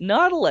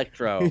 Not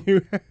Electro.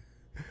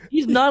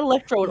 He's not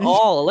Electro at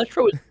all.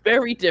 Electro is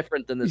very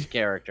different than this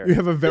character. You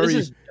have a very... This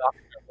is Dr.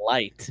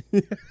 Light.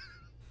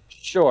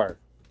 Sure.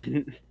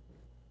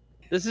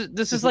 This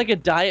is like a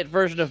diet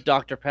version of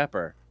Dr.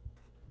 Pepper.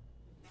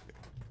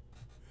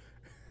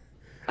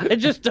 I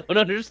just don't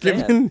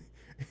understand.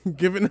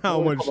 Given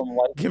how much,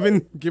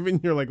 given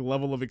your like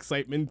level of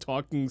excitement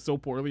talking so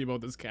poorly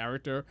about this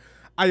character,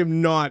 I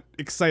am not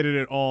excited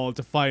at all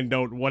to find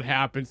out what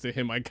happens to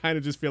him. I kind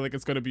of just feel like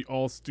it's going to be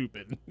all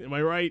stupid. Am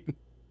I right?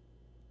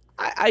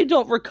 I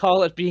don't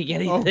recall it being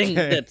anything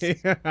that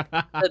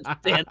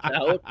stands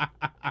out.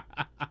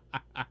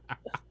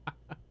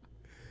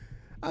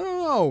 I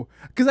don't know,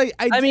 because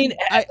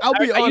I'll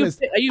be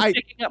honest. Are you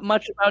picking up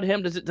much about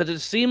him? Does it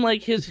seem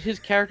like his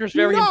character's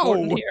very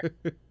important here?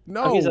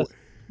 No, he's a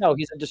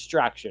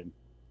distraction.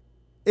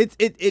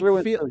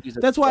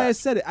 That's why I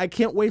said it. I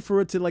can't wait for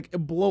it to like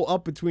blow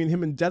up between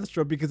him and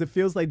Deathstroke, because it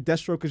feels like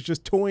Deathstroke is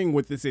just toying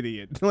with this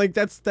idiot. Like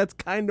that's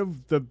kind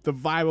of the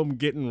vibe I'm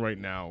getting right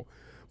now.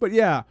 But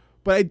yeah,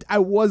 I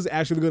was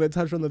actually going to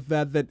touch on the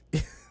fact that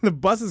the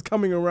bus is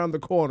coming around the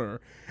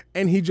corner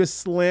and he just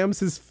slams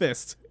his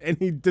fist and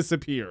he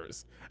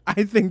disappears.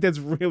 I think that's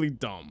really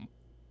dumb.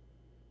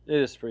 It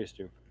is pretty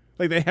stupid.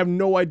 Like they have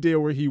no idea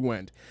where he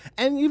went.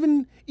 And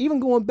even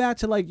going back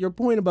to like your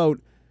point about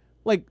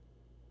like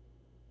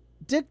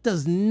Dick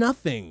does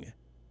nothing.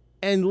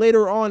 And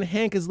later on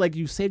Hank is like,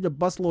 you saved a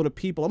busload of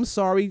people. I'm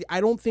sorry,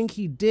 I don't think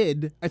he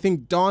did. I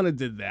think Donna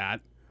did that.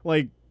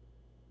 Like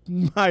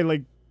by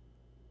like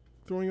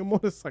throwing a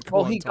motorcycle.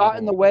 Well, he got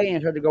in the way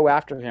and had to go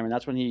after him, and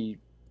that's when he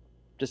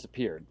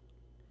disappeared.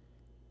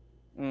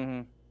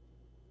 Mm-hmm.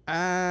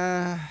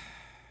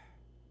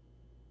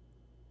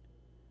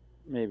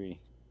 Maybe.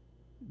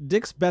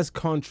 Dick's best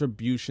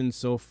contribution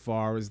so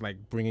far is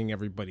like bringing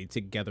everybody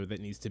together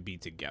that needs to be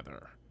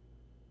together.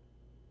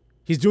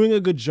 He's doing a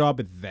good job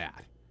at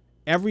that.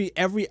 Every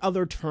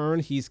other turn,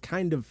 he's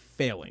kind of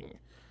failing.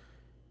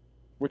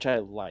 Which I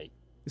like.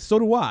 So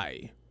do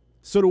I.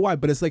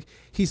 But it's like,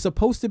 he's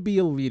supposed to be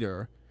a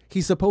leader.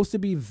 He's supposed to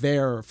be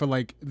there for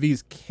like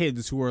these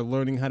kids who are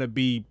learning how to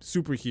be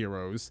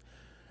superheroes.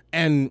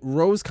 And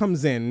Rose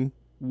comes in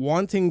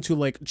wanting to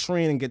like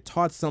train and get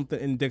taught something.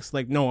 And Dick's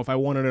like, no, if I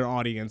wanted an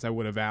audience, I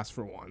would have asked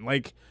for one.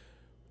 Like,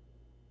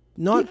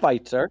 not... He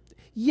fights her.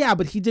 Yeah,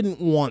 but he didn't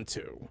want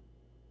to.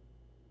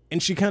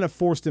 And she kind of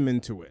forced him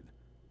into it.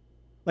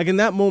 Like in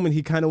that moment,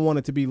 he kind of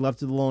wanted to be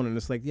left alone. And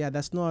it's like, yeah,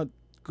 that's not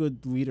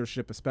good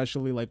leadership,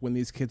 especially like when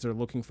these kids are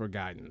looking for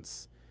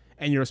guidance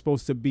and you're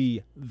supposed to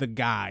be the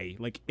guy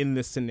like in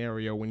this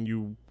scenario when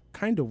you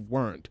kind of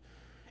weren't.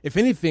 If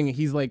anything,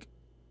 he's like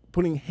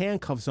putting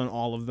handcuffs on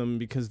all of them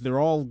because they're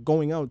all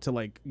going out to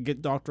like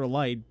get Dr.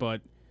 Light,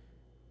 but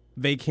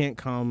they can't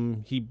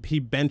come. He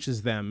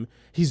benches them.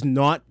 He's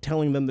not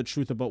telling them the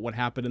truth about what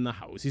happened in the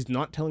house. He's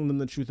not telling them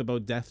the truth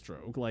about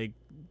Deathstroke. Like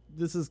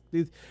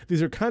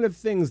these are kind of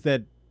things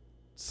that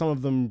some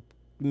of them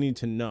need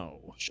to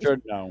know.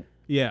 Should know.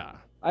 Yeah.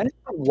 I don't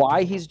know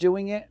why he's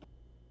doing it.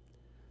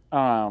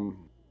 But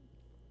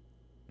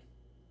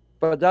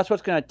that's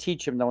what's going to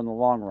teach him, though, in the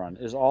long run,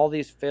 is all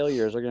these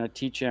failures are going to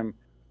teach him,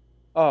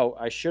 oh,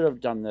 I should have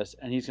done this,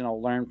 and he's going to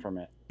learn from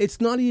it. It's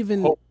not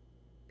even,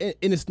 and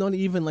it's not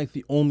even like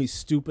the only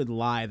stupid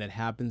lie that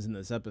happens in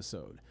this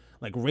episode.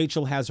 Like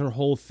Rachel has her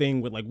whole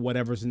thing with like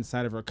whatever's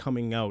inside of her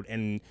coming out,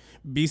 and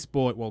Beast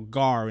Boy, well,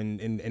 Gar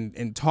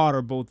and Todd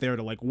are both there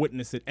to like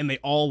witness it, and they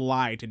all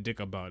lie to Dick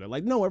about it.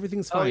 Like, no,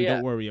 everything's fine. Oh, yeah.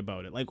 Don't worry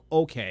about it. Like,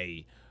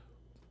 okay.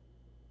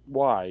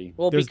 Why?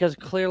 Well, because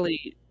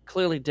clearly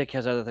Dick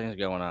has other things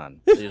going on.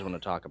 They just want to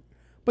talk about.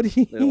 But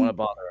they don't want to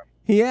bother him.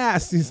 He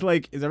asks. He's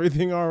like, "Is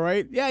everything all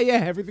right?" Yeah,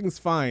 everything's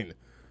fine.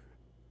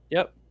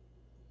 Yep.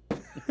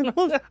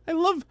 I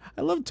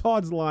love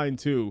Todd's line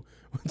too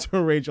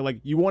to Rachel, like,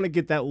 you want to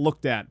get that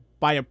looked at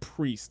by a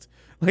priest.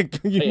 Like,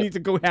 you need to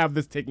go have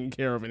this taken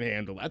care of and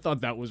handled. I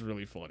thought that was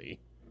really funny.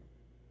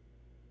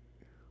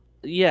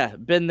 Yeah,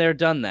 been there,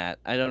 done that.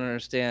 I don't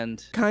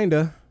understand.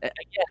 Kinda.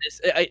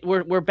 Again,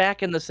 we're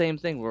back in the same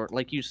thing. We're,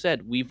 like you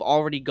said, we've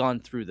already gone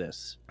through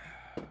this.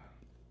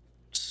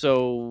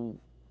 So,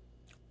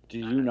 do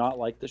you not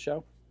like the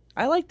show?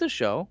 I like the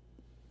show,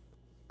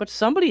 but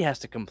somebody has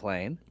to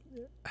complain.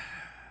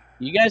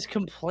 You guys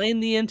complain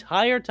the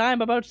entire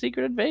time about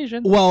Secret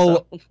Invasion.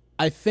 Well, so.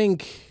 I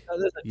think...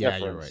 yeah,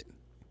 difference.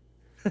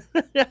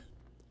 You're right.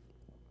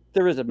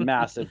 There is a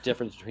massive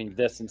difference between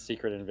this and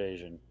Secret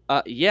Invasion.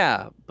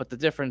 Yeah, but the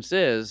difference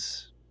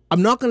is...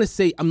 I'm not gonna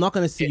say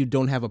you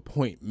don't have a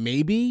point.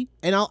 Maybe,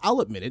 and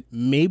I'll admit it,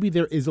 maybe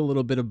there is a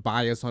little bit of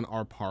bias on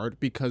our part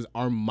because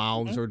our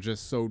mouths are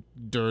just so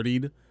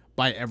dirtied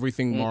by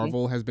everything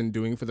Marvel has been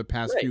doing for the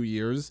past Right. few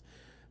years,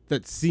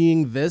 that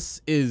seeing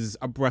this is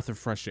a breath of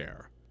fresh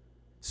air.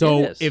 So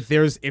It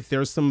is. if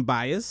there's some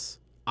bias,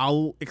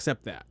 I'll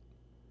accept that.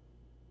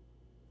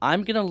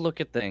 I'm gonna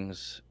look at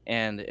things,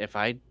 and if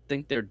I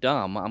think they're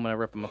dumb, I'm gonna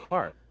rip them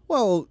apart.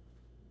 Well,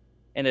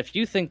 And if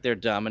you think they're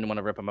dumb and want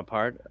to rip them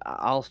apart,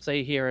 I'll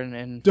stay here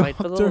and fight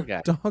for the little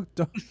guy.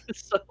 Doctor.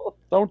 So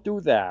Don't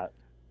do that.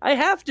 I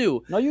have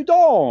to. No, you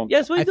don't.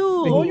 Yes, we I do.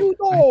 No, think- you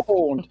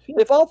don't.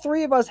 If all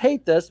three of us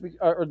hate this,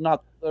 or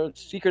not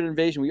Secret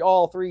Invasion, we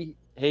all three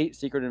hate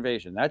Secret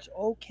Invasion. That's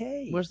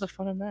okay. Where's the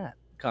fun in that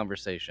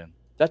conversation?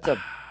 That's a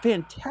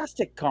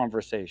fantastic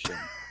conversation.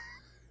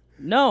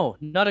 No,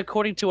 not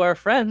according to our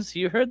friends.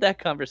 You heard that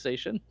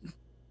conversation.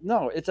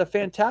 No, it's a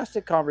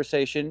fantastic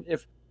conversation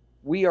if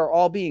we are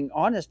all being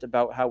honest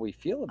about how we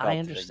feel about I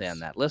understand things.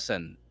 that.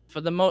 Listen,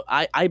 for the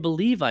I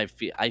believe I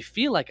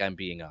feel like I'm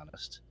being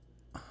honest.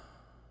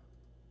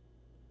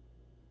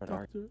 But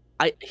are-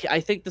 I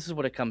think this is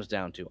what it comes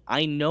down to.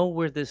 I know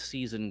where this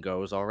season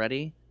goes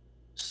already,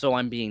 so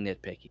I'm being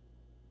nitpicky.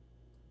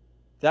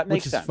 That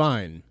makes Which is sense.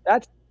 fine.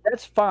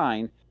 That's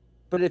fine.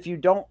 But if you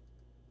don't,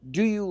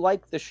 do you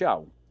like the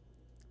show?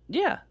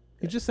 Yeah,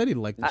 He just said he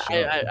liked the show.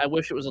 I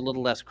wish it was a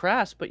little less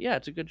crass, but yeah,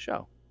 it's a good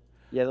show.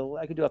 Yeah,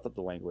 I could do without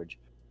the language.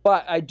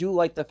 But I do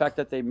like the fact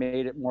that they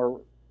made it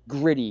more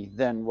gritty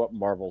than what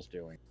Marvel's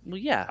doing. Well,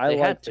 yeah, I they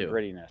like had the to.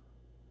 grittiness.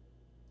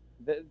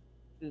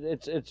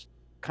 It's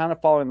kind of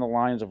following the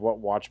lines of what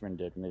Watchmen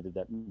did when they did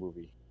that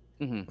movie.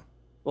 Hmm.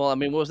 Well, I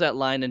mean, what was that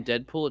line in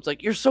Deadpool? It's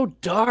like, you're so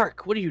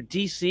dark. What are you,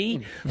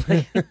 DC?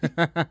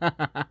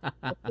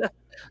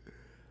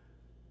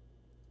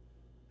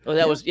 Oh,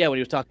 that was when he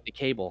was talking to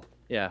Cable.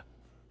 Yeah,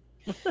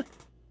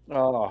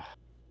 Oh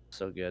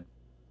so good.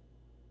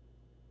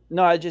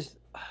 no,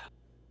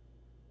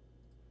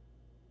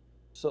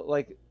 so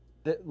like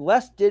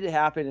less did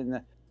happen in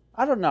the.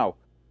 I don't know.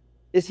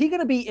 Is he going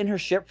to be in her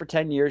ship for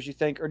 10 years? You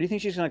think, or do you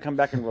think she's going to come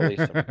back and release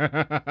him?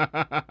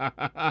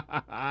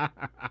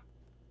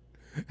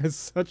 It's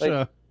such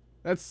Like-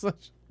 that's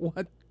such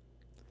what?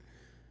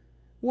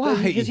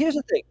 Why? Because here's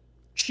the thing.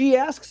 She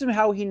asks him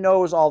how he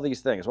knows all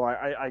these things. Well,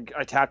 I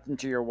tapped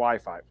into your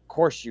Wi-Fi. Of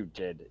course you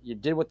did. You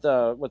did what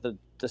the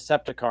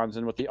Decepticons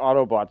and what the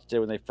Autobots did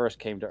when they first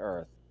came to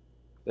Earth.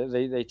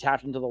 They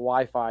tapped into the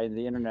Wi-Fi and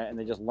the internet, and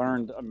they just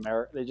learned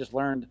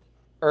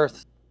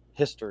Earth's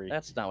history.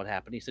 That's not what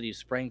happened. He said he's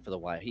spraying for the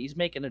wife. He's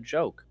making a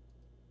joke.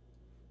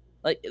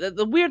 Like,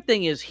 the weird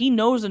thing is, he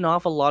knows an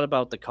awful lot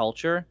about the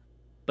culture,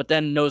 but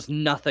then knows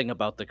nothing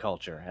about the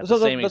culture at So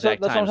the same that's what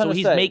exact I'm time. trying So to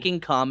he's say. making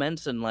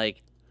comments and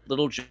like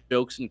little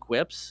jokes and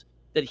quips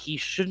that he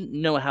shouldn't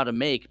know how to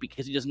make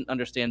because he doesn't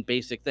understand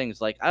basic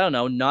things like, I don't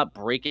know, not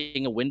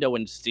breaking a window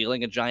and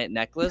stealing a giant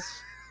necklace.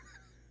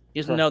 He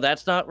doesn't know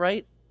that's not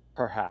right,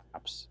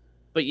 Perhaps.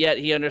 but yet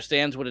he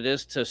understands what it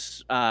is to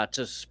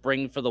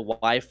spring for the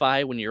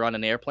Wi-Fi when you're on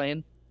an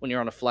airplane, when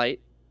you're on a flight.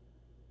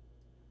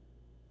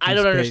 I From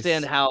don't space.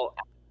 understand how.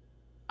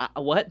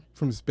 What?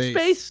 From space.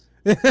 Space.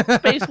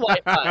 Space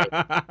Wi-Fi.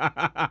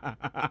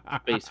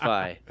 Space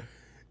Fi.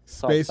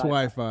 Space Sci-fi.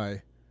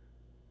 Wi-Fi.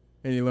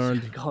 And he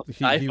learned Called he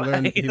sci-fi.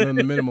 learned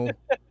the minimal.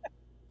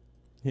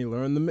 He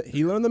learned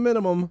the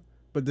minimum,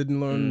 but didn't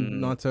learn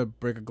not to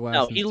break a glass.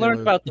 No, and he steal learned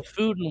a- about the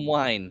food and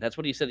wine. That's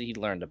what he said he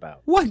learned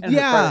about. What? And her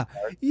Yeah.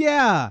 credit card.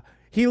 Yeah.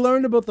 He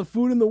learned about the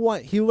food and the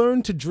wine. He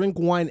learned to drink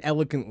wine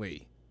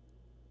elegantly.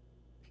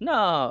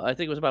 No, I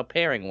think it was about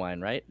pairing wine,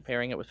 right?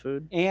 Pairing it with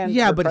food. And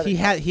Yeah, her but credit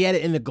card. he had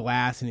it in the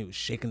glass and he was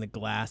shaking the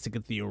glass to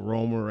get the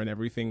aroma and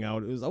everything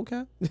out. It was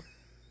okay.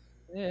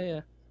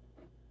 Yeah.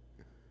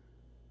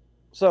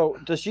 So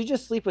does she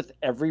just sleep with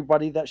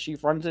everybody that she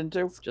runs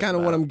into? Just Kind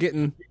of what about. I'm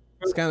getting.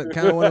 It's kind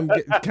of what I'm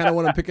kind of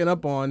what I'm picking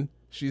up on.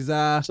 She's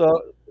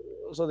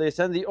So they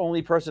send the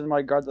only person in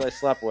my guard that I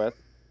slept with.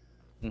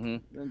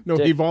 Mhm. no,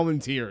 he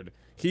volunteered.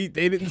 They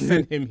didn't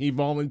send him. He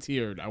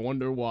volunteered. I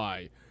wonder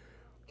why.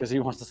 because he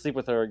wants to sleep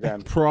with her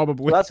again.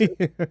 Probably. Well, is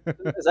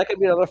that gonna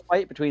be another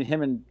fight between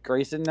him and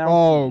Grayson now?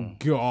 Oh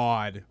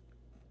God.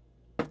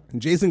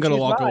 Jason got a She's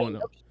lot mine. going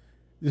on.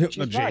 She's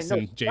No, mine. Jason.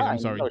 No, she's Jason. I'm mine.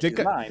 sorry. No, Dick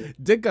she's mine.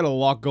 got a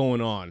lot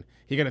going on.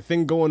 He got a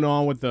thing going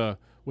on with the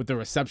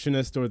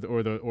receptionist or the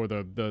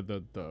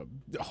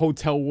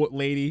hotel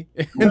lady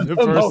in the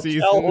first motel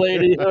season.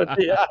 lady with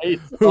the ice.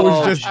 Who was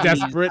Oh, just jeez.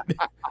 desperate.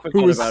 Forgot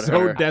Who was about so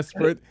her.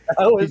 desperate.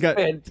 That was got-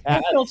 fantastic.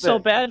 I felt so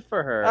bad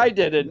for her. I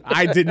didn't.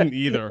 I didn't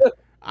either.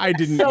 I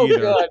didn't So either.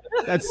 good.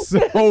 That's so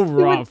When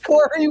rough.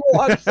 Corey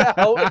walks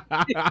out,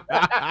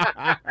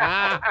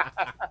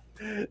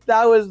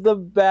 that was the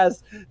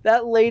best.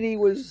 That lady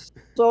was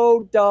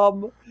so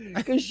dumb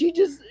because she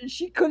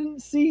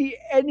couldn't see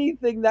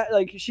anything that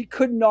she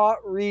could not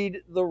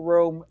read the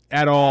room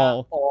At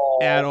all.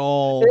 At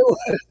all. It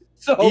was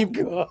so Even-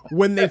 good.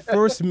 When they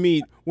first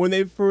meet,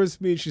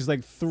 she's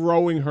like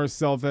throwing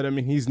herself at him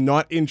and he's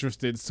not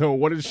interested. So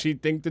what does she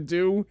think to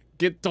do?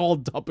 Get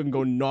dolled up and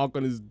go knock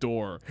on his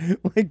door.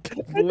 Like,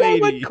 And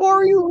then when lady.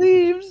 Corey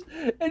leaves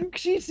and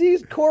she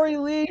sees Corey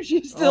leave,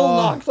 she still Oh.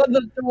 knocks on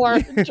the door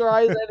and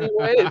tries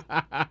anyways.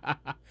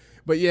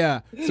 But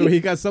yeah, so he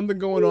got something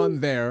going on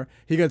there.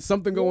 He got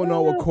something going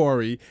on with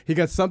Corey. He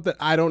got something.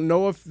 I don't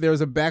know if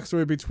there's a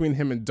backstory between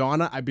him and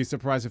Donna. I'd be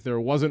surprised if there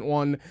wasn't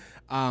one.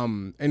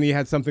 And he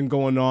had something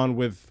going on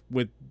with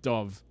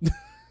Dove.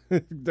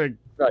 Like,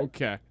 Right.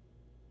 okay,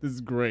 this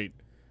is great.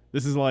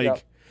 This is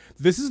like,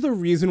 this is the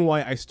reason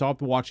why I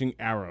stopped watching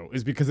Arrow,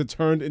 is because it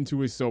turned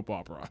into a soap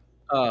opera.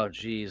 Oh,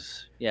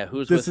 geez. Yeah,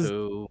 who's This with is-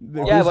 who?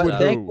 Yeah, Who's but with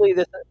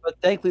who?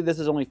 thankfully this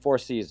is only 4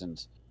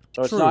 seasons.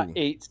 So it's not True.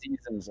 8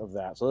 seasons of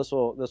that. So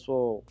this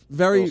will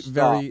Very, will stop.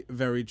 very,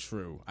 very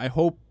true. I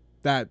hope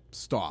that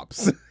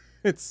stops.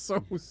 It's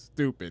so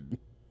stupid.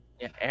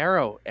 Yeah,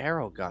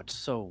 Arrow got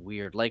so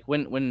weird. Like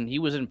when he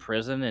was in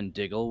prison and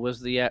Diggle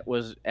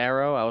was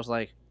Arrow, I was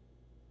like,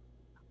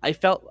 I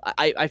feel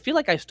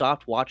like I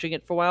stopped watching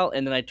it for a while,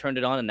 and then I turned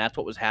it on, and that's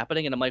what was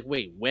happening, and I'm like,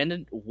 wait,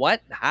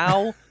 what?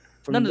 How?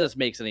 None of this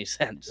makes any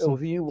sense.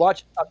 If you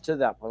watch up to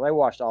that point, I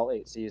watched all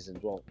 8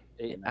 seasons. Well,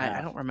 8 and a half.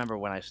 I don't remember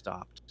when I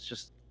stopped. It's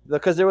just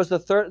Because there was the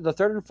third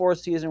and fourth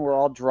season were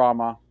all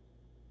drama,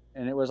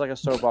 and it was like a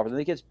soap opera. Then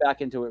it gets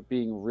back into it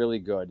being really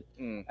good.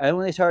 And then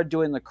when they started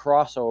doing the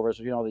crossovers,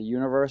 the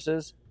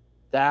universes,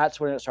 that's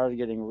when it started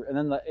getting. And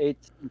then the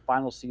 8th and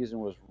final season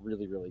was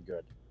really, really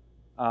good,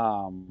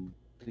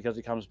 because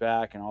he comes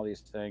back and all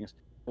these things.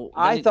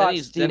 I thought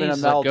Stephen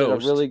Amell did a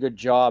really good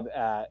job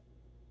at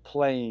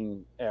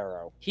playing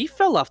Arrow. He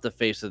fell off the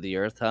face of the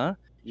earth, huh?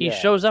 He Yeah.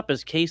 shows up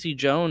as Casey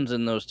Jones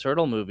in those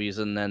Turtle movies,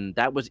 and then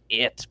that was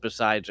it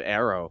besides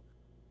Arrow.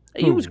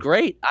 He was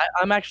great.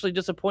 I'm actually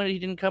disappointed he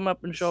didn't come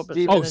up and show up.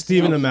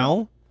 Stephen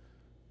Amell?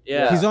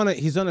 Yeah. He's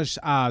on a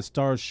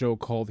Starz show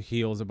called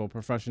Heels about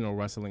professional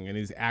wrestling, and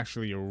he's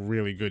actually a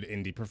really good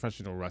indie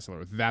professional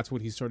wrestler. That's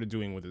what he started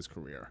doing with his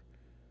career.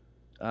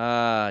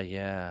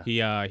 Yeah.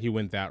 He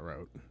went that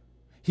route.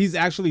 He's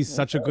actually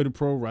such a good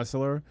pro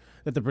wrestler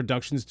that the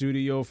production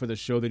studio for the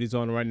show that he's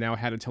on right now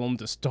had to tell him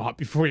to stop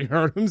before he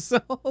hurt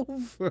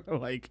himself.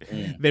 Like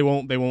they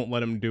won't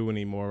let him do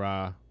any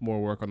more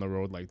work on the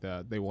road like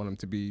that. They want him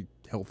to be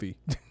healthy.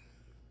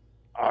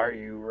 Are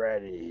you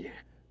ready?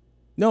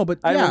 No, but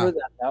I yeah. remember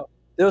that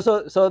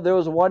now. There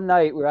was one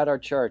night we were at our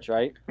church,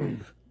 right?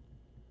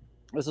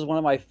 This is one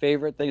of my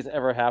favorite things that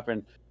ever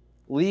happened.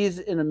 Lee's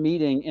in a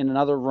meeting in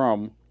another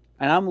room,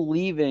 and I'm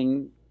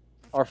leaving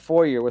our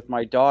foyer with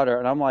my daughter,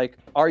 and I'm like,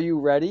 "Are you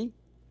ready?"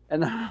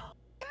 And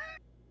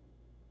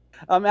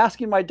I'm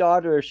asking my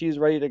daughter if she's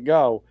ready to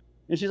go,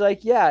 and she's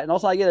like, "Yeah." And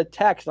also, I get a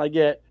text, and I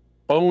get,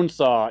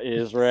 "Bonesaw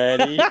is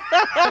ready."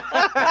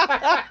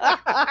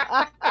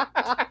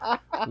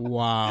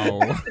 Wow.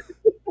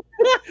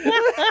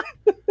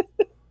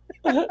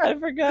 I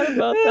forgot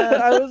about that.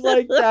 I was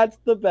like, "That's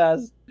the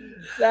best.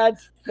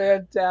 That's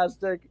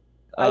fantastic."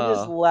 I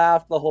just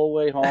laughed the whole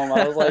way home.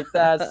 I was like,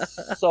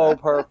 "That's so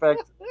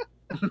perfect."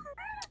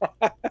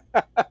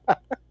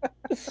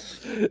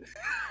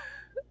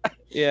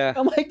 Yeah.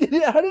 I'm like,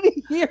 how did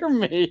he hear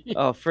me?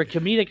 Oh, for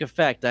comedic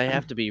effect, I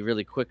have to be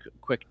really quick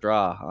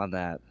draw on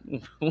that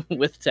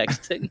with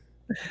texting.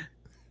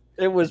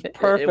 It was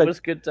perfect. It was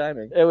good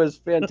timing. It was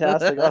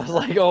fantastic. I was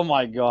like, "Oh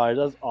my god,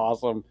 that's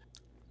awesome.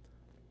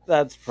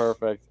 That's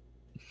perfect."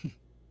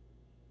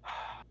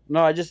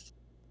 No, I don't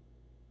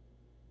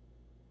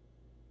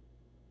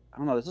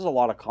know. This is a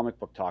lot of comic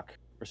book talk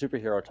or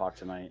superhero talk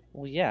tonight.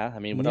 Well, yeah. I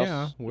mean, what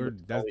Yeah, else?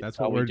 that's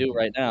all what we we're do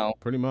right now.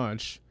 Pretty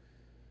much.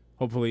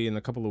 Hopefully, in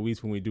a couple of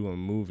weeks when we do a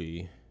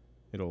movie,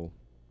 it'll.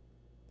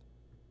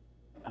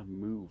 A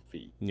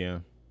movie. Yeah.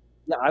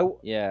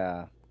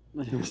 Yeah.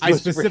 I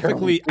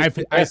specifically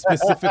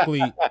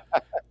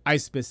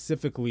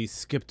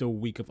skipped a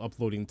week of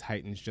uploading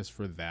Titans just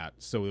for that,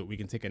 so that we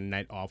can take a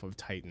night off of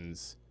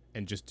Titans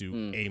and just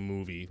do a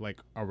movie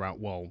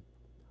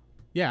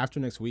after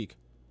next week.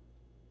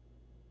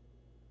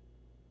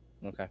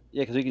 Okay.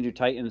 Yeah, because we can do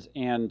Titans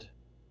and.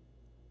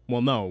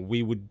 Well, no,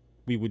 we would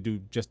do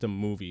just a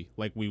movie.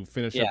 Like we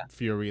finish up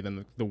Fury,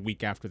 then the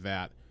week after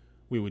that,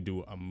 we would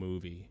do a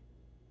movie.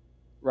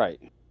 Right.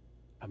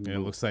 And it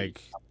looks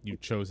like you've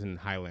chosen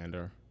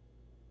Highlander.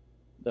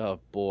 Oh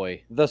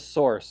boy. The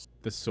Source.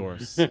 The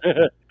Source.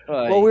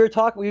 Well, we were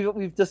talking.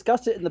 We've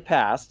discussed it in the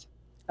past,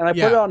 and I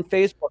put it on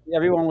Facebook.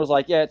 Everyone was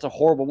like, "Yeah, it's a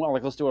horrible movie." I'm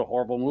like, "Let's do a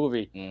horrible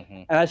movie."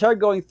 Mm-hmm. And I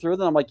started going through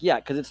them. I'm like, "Yeah,"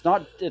 because it's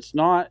not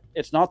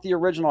the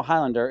original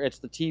Highlander. It's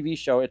the TV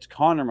show. It's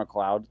Connor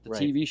McLeod, the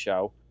TV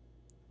show.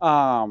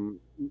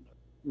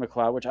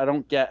 McLeod, which I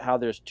don't get how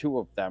there's 2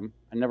 of them.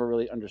 I never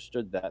really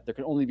understood that. There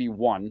can only be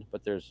 1,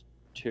 but there's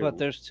 2. But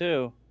there's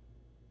 2.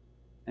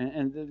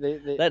 And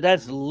they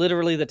that's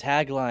literally the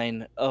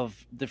tagline of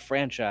the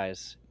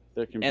franchise.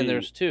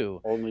 There's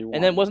 2. Only 1.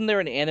 And then wasn't there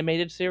an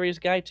animated series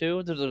guy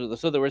too?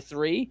 So there were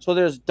 3. So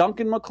there's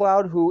Duncan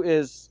McLeod, who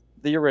is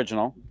the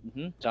original.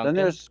 Mm-hmm. Then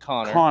there's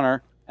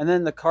Connor. And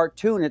then the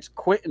cartoon, it's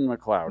Quentin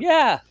McLeod.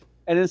 Yeah.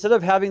 And instead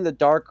of having the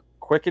dark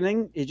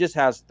quickening, he just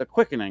has the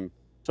quickening.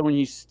 So when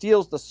he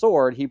steals the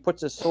sword, he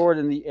puts his sword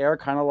in the air,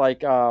 kind of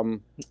like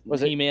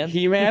was He-Man? it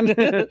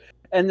He-Man?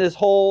 And this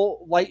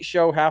whole light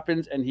show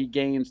happens, and he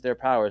gains their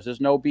powers. There's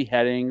no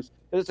beheadings.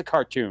 It's a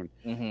cartoon.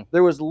 Mm-hmm.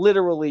 There was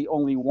literally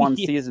only one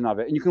Yeah. season of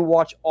it, and you can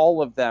watch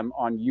all of them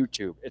on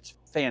YouTube. It's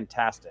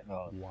fantastic.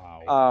 Oh,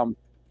 Wow.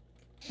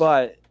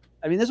 But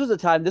I mean, this was a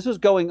time. This was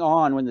going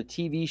on when the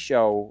TV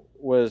show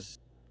was.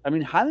 I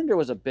mean, Highlander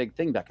was a big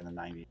thing back in the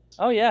 90s.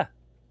 oh yeah.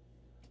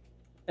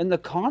 And the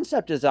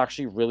concept is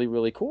actually really,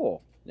 really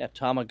cool. Yeah,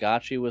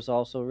 Tamagotchi was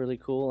also really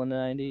cool in the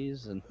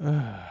 90s. And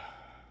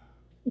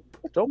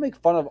Don't make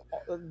fun of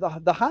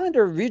the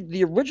Highlander.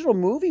 The original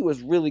movie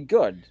was really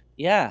good.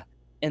 yeah.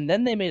 And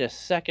then they made a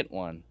second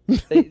one.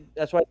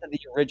 That's why I said the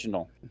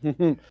original.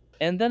 And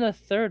And then a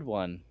third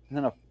one.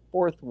 then a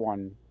fourth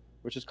one,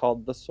 which is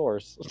called The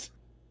Source.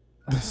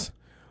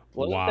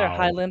 Wasn't there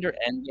Highlander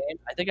Endgame?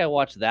 I think I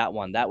watched that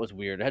one. That was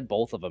weird. It had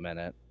both of them in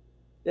it.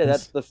 Yeah,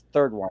 that's the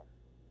third one.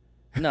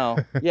 No.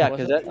 Yeah,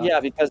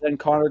 wasn't- because then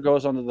Connor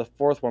goes on to the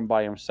fourth one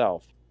by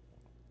himself.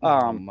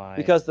 Oh, my.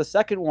 Because the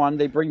second one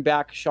they bring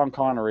back Sean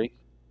Connery.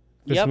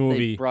 This Yep,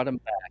 movie they brought him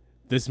back.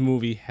 This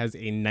movie has a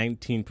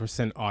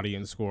 19%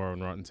 audience score on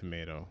Rotten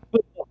Tomato.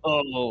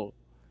 Oh.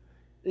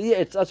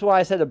 Yeah, that's why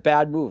I said a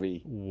bad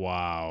movie.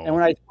 Wow. And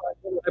when I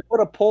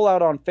put a poll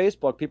out on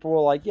Facebook, people were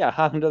like, "Yeah,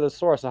 Highlander the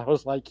Source." I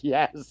was like,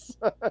 "Yes,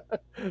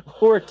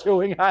 we're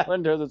doing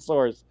Highlander the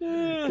Source."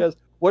 Because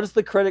what's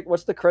the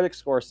critic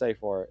score say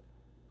for it?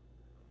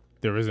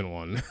 There isn't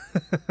one.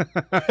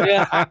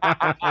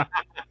 Yeah.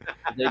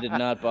 They did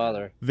not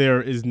bother.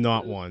 There is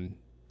not one.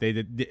 They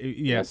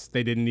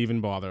didn't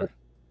even bother.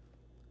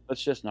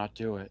 Let's just not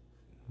do it.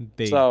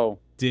 They So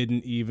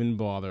didn't even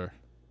bother.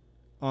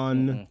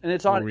 and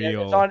it's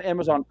on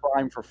Amazon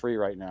Prime for free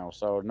right now,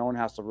 so no one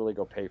has to really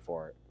go pay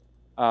for it.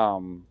 I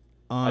mean,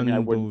 I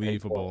wouldn't pay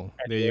for Unbelievable.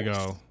 it There you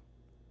go.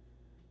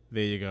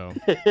 There you go.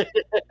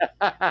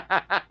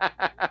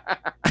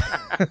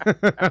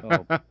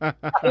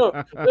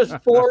 There's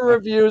 4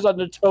 reviews on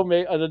the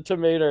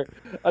tomato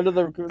under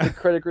the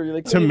critic review.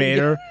 Like,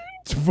 Tomato.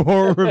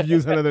 4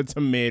 reviews under the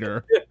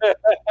tomato.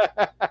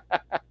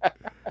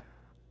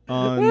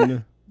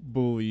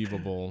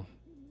 Unbelievable.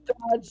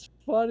 That's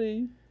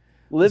funny.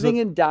 Living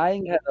and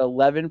Dying had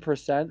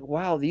 11%.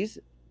 Wow,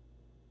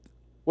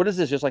 what is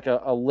this? Just like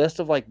a list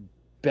of like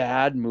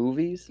bad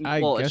movies? I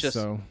Well, guess it's just,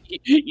 so.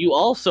 You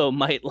also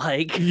might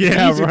like.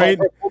 Yeah, these right.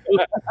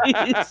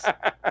 movies.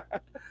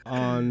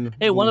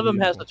 Hey, one of them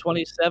has a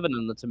 27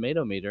 on the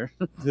tomato meter.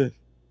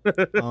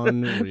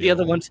 Unreal. The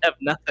other ones have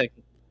nothing.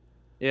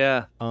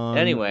 Yeah.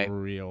 Anyway.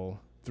 Unreal.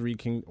 3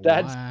 King.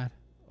 That's- What?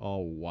 Oh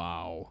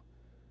wow.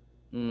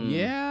 Mm.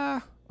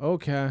 Yeah.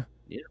 Okay.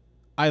 Yeah.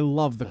 I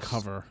love the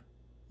cover.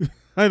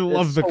 I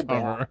love the so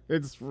cover. bad.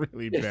 It's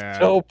really It's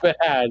bad. so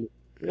bad.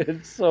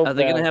 It's so Are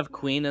they bad. gonna have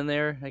Queen in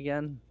there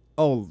again?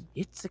 Oh,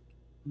 It's a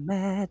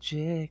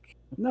magic.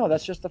 No,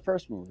 that's just the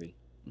first movie.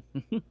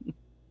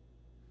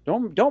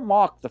 Don't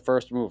mock the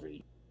first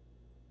movie.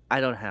 I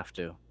don't have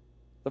to.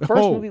 The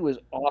first Oh. movie was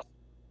awesome.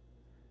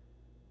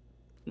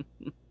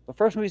 The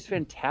first movie's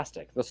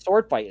fantastic. The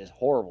sword fight is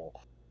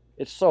horrible.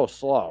 It's so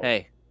slow.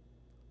 Hey,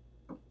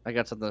 I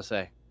got something to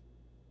say.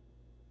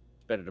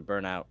 It's better to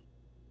burn out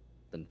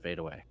than fade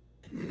away.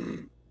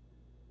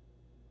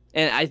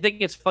 And I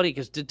think it's funny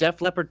because did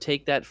Def Leppard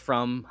take that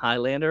from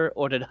Highlander,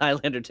 or did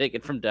Highlander take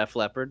it from Def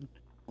Leppard?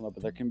 Well,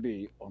 but there can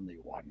be only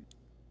one.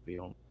 We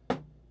don't.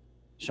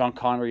 Sean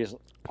Connery's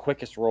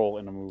quickest role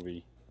in a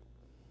movie.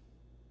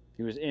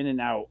 He was in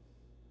and out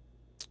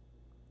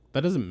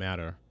that doesn't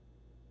matter.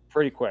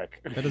 pretty quick.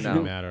 That doesn't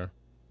No. matter.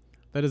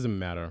 That doesn't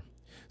matter.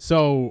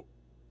 So,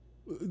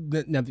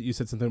 now that you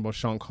said something about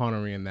Sean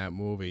Connery in that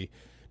movie,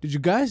 did you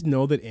guys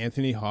know that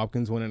Anthony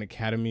Hopkins won an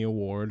Academy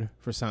Award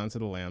for Silence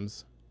of the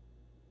Lambs?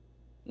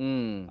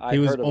 I He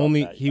was heard about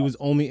only that, he yeah. was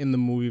only in the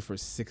movie for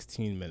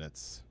 16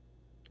 minutes.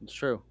 It's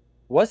true.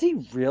 Was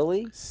he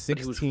really?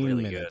 16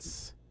 really good.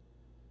 minutes.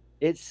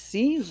 It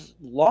seems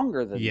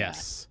longer than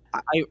Yes.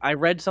 I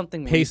read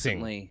something Pacing.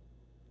 recently.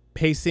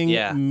 Pacing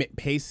Yeah.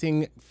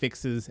 pacing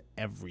fixes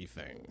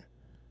everything.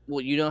 Well,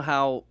 you know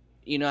how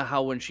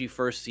when she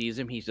first sees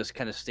him, he's just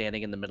kind of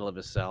standing in the middle of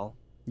his cell.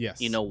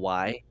 Yes. You know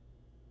why?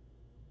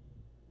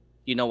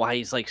 You know why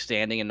he's like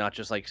standing and not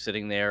just like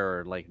sitting there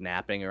or like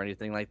napping or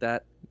anything like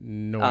that?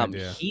 No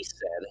idea. He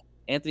said,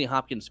 Anthony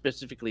Hopkins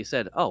specifically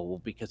said, "Oh, well,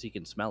 because he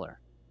can smell her."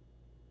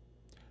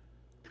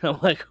 I'm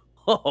like,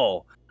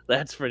 "Oh,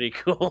 that's pretty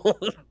cool."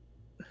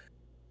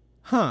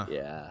 Huh.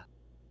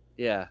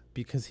 Yeah.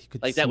 Because he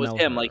could Like that was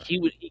smell him. her. Like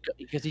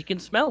because he can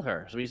smell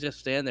her, so he's just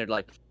standing there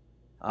like,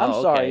 I'm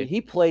 "Oh, sorry, okay."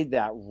 he played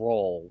that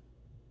role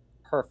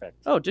perfect.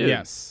 Oh, dude.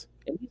 Yes.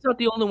 And he's not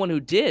the only one who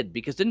did,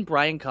 because didn't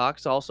Brian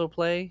Cox also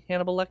play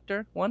Hannibal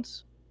Lecter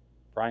once?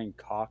 Brian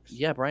Cox.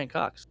 Yeah, Brian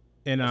Cox.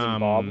 And As in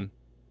Bob?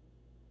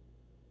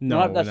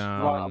 No, that's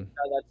wrong.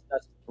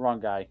 That's the wrong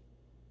guy.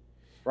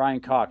 Brian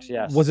Cox.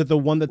 Yes. Was it the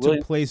one that William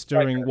took place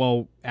during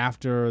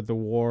after the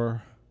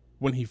war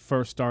when he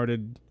first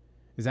started?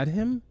 Is that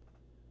him?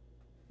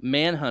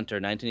 Manhunter,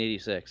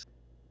 1986.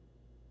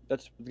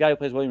 That's the guy who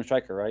plays William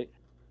Stryker, right?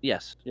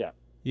 Yes. Yeah.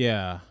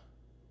 Yeah,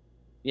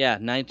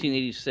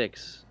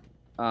 1986.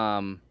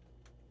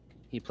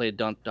 He played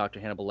Dr.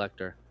 Hannibal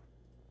Lecter.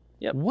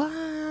 Yep.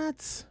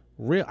 What?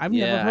 Real? I've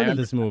Yeah, never I heard of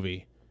this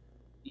movie.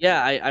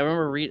 Yeah, I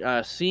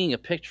remember seeing a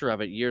picture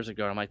of it years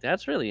ago. And I'm like,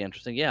 that's really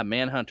interesting. Yeah,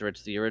 Manhunter.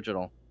 It's the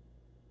original.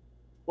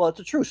 Well, it's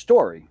a true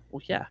story.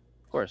 Well, yeah,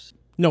 of course.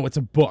 No, it's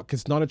a book.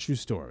 It's not a true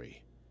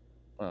story.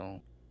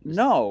 Well,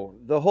 No,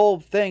 the whole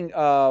thing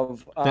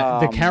of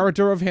The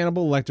character of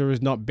Hannibal Lecter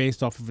is not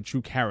based off of a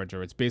true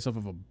character. It's based off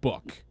of a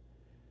book.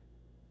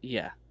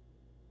 yeah.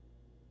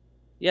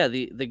 Yeah,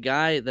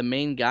 the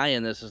main guy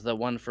in this is the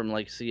one from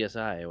like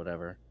CSI or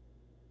whatever.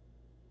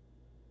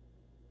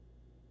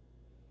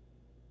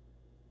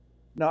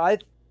 No, I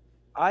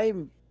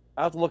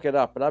have to look it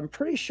up, but I'm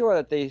pretty sure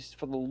that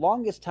for the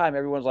longest time,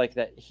 everyone's like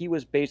that he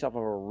was based off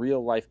of a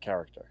real life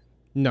character.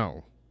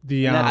 No,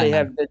 the and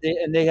that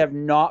they have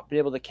not been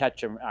able to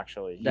catch him.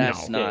 Actually,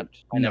 that's not.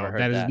 I never heard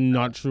that is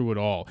not true at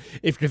all.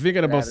 If you're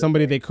thinking about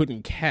somebody they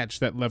couldn't catch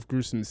that left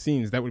gruesome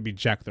scenes, that would be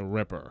Jack the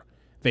Ripper.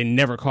 They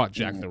never caught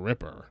Jack the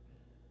Ripper.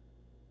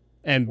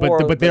 And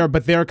but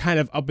they're kind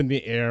of up in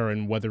the air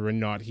and whether or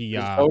not he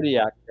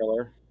Zodiac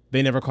killer.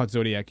 They never caught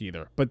Zodiac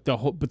either. But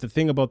the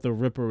thing about the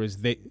Ripper is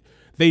they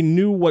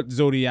knew what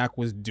Zodiac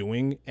was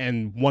doing,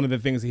 and one of the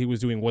things that he was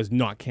doing was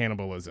not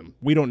cannibalism.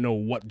 We don't know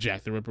what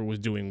Jack the Ripper was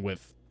doing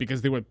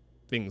because there were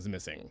things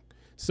missing.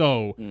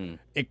 So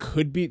that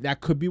could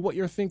be what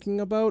you're thinking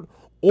about,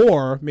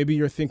 or maybe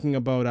you're thinking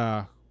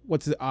about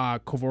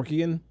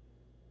Kevorkian,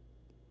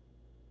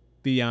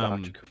 the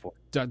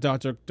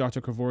Dr.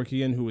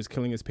 Kevorkian who was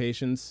killing his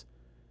patients,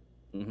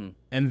 and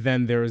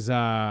then there's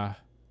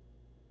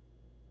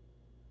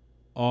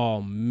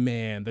oh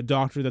man, the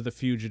doctor that The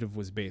Fugitive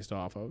was based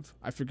off of.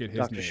 I forget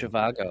his name. Dr.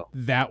 Zhivago.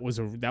 That was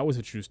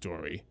a true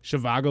story.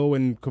 Zhivago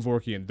and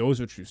Kevorkian,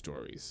 those are true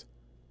stories.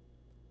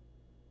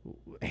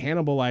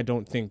 Hannibal, I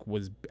don't think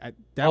was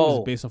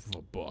based off of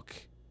a book.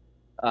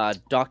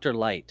 Dr.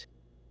 Light.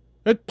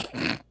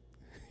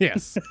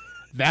 Yes,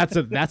 that's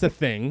a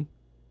thing.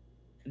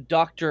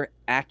 Dr.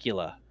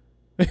 Acula.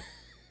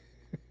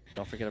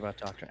 Don't forget about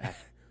Dr. Acula.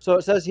 So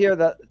it says here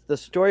that the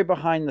story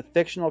behind the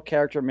fictional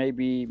character may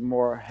be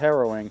more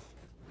harrowing.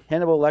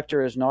 Hannibal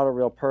Lecter is not a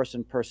real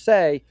person per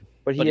se,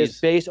 but he is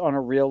based on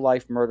a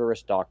real-life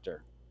murderous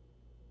doctor.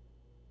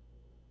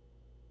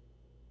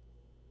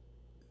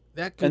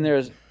 And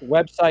there's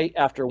website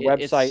after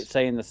website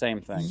saying the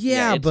same thing.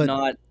 Yeah, it's but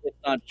not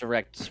a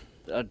direct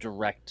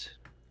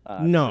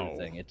no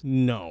thing.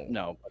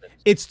 No. But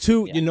it's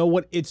too. Yeah. You know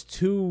what? It's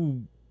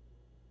too.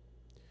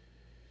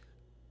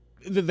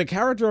 The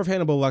character of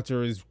Hannibal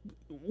Lecter is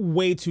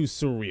way too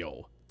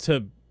surreal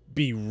to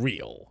be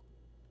real.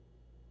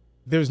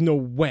 There's no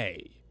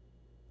way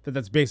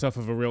that's based off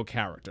of a real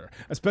character,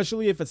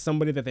 especially if it's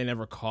somebody that they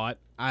never caught.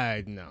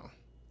 I know.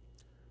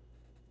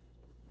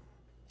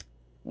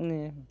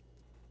 Let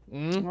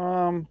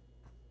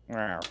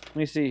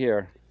me see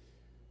here.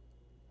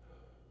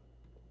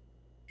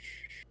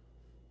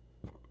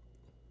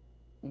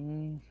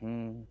 I'm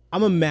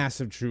a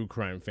massive true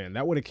crime fan.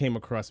 That would have came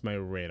across my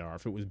radar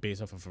if it was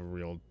based off of a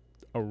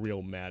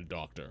real mad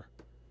doctor.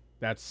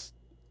 That's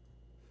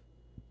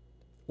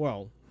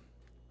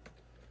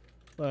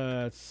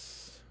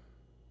let's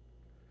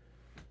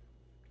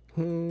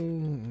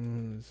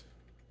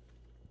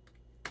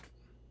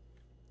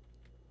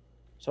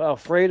So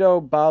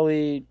Alfredo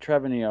Bali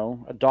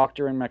Trevino, a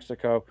doctor in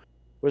Mexico,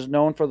 was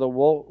known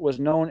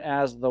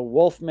as the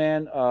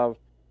Wolfman of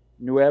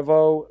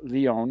Nuevo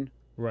Leon.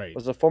 Right.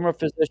 Was a former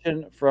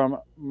physician from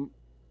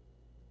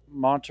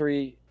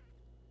Monterrey,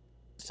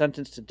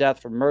 sentenced to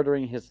death for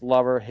murdering his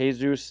lover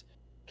Jesus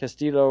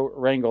Castillo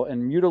Rangel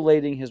and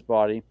mutilating his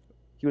body.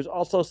 He was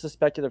also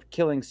suspected of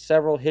killing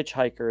several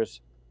hitchhikers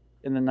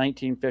in the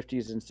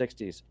 1950s and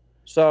 60s.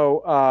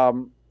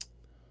 So,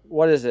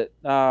 what is it?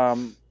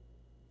 The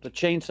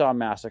Chainsaw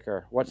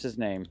Massacre. What's his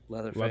name?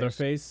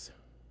 Leatherface.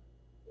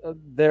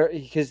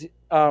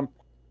 No,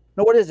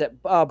 what is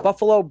it?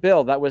 Buffalo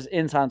Bill. That was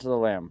in Silence of the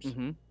Lambs.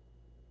 Mm-hmm.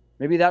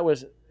 Maybe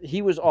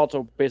he was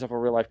also based off a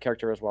real life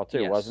character as well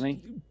too, wasn't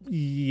he?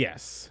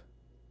 Yes.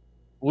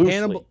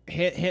 Loosely.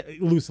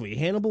 Loosely.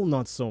 Hannibal,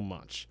 not so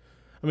much.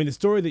 I mean, the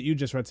story that you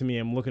just read to me,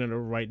 I'm looking at it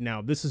right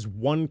now. This is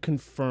one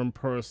confirmed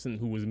person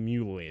who was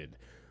mutilated.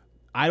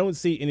 I don't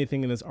see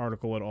anything in this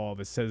article at all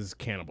that says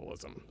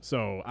cannibalism.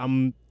 So I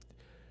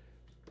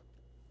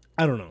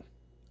don't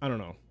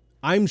know.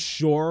 I'm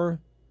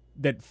sure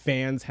that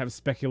fans have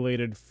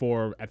speculated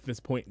for, at this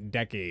point,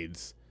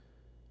 decades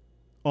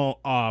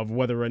of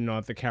whether or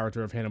not the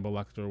character of Hannibal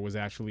Lecter was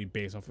actually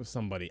based off of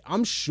somebody.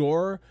 I'm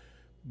sure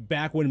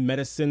back when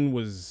medicine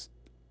was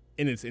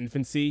in its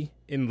infancy,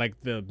 in like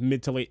the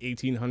mid to late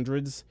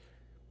 1800s,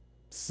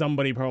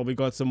 somebody probably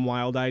got some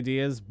wild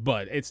ideas,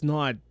 but it's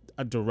not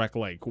a direct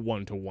like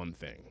one-to-one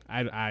thing.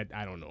 I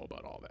don't know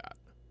about all that.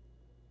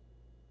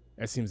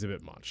 That seems a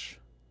bit much.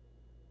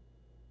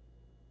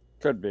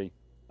 Could be.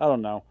 I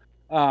don't know.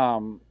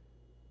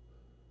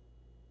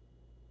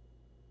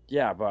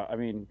 Yeah, but I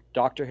mean,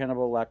 Dr.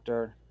 Hannibal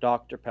Lecter,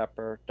 Dr.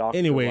 Pepper, Dr.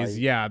 Anyways,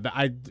 Light. yeah,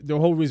 the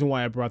whole reason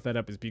why I brought that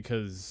up is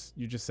because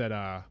you just said,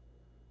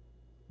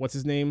 what's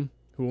his name?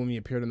 who only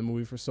appeared in the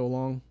movie for so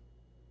long.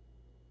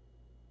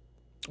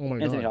 Oh my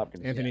God. Anthony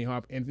Hopkins. Anthony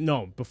Hopkins.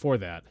 No, before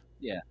that.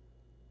 Yeah.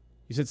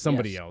 You said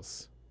somebody Yes.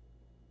 else.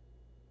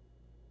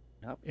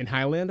 Yep. In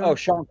Highlander? Oh,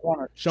 Sean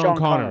Connery. Sean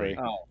Connery.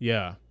 Oh.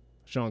 Yeah.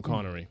 Sean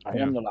Connery. I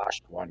am the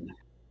last one.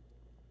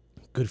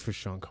 Good for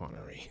Sean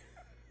Connery.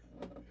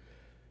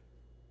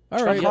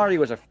 Sean Connery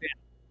was a fan.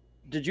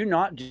 Did you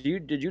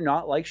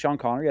not like Sean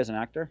Connery as an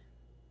actor?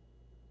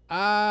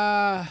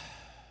 Wow.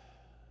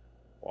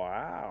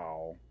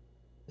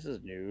 This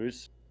is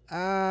news.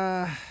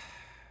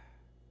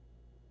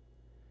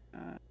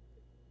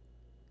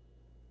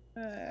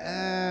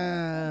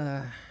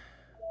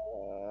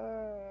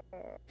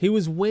 He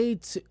was way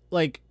too,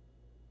 like,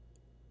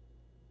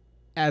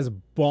 as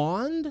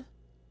Bond,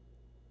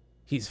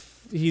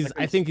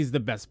 I think he's the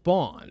best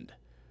Bond.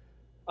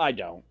 I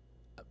don't.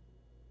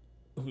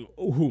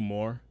 Who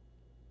more?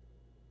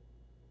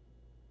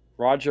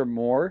 Roger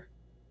Moore?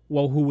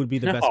 Well, who would be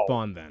the best No.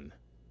 Bond then?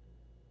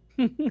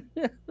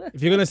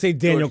 If you're gonna say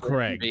Daniel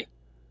Craig,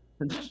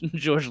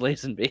 George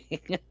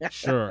Lazenby.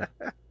 sure.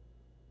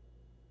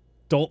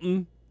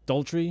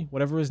 Daltrey,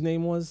 whatever his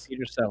name was.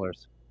 Peter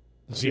Sellers.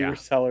 Yeah. Peter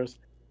Sellers.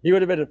 He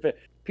would have been a fit.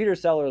 Peter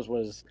Sellers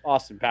was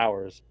Austin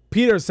Powers.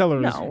 Peter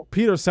Sellers. No.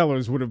 Peter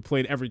Sellers would have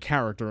played every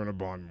character in a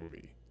Bond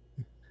movie.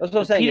 That's what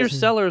I'm saying. Peter is,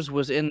 Sellers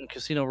was in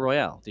Casino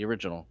Royale, the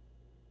original.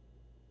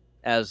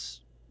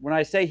 As when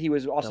I say he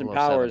was Austin 007.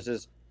 Powers,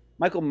 is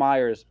Michael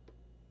Myers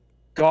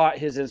got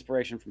his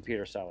inspiration from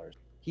Peter Sellers.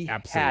 He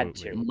had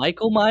Absolutely. to.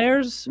 Michael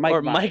Myers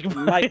or Mike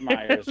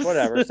Myers,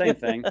 whatever, same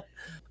thing.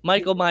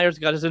 Michael Myers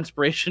got his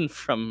inspiration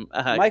from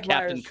Mike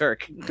Captain Myers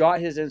Kirk. got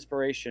his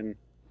inspiration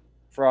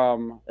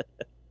from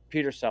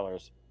Peter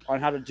Sellers on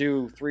how to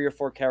do 3 or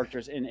 4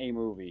 characters in a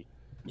movie.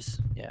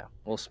 Yeah.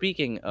 Well,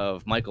 speaking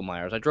of Michael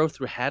Myers, I drove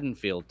through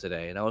Haddonfield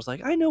today, and I was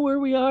like, I know where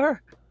we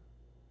are.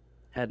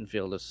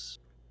 Haddonfield is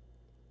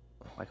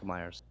Michael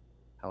Myers.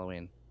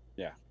 Halloween.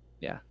 Yeah.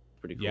 Yeah.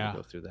 Pretty cool Yeah. to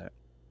go through that.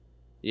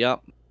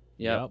 Yep.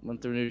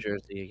 Went through New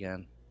Jersey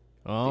again.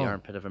 Oh, The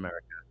armpit of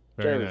America.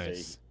 very Jersey.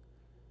 nice.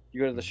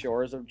 You go to the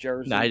shores of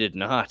Jersey? No, I did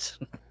not.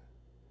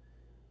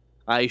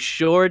 I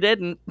sure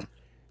didn't.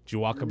 Did you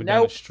walk up and down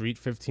the Nope. street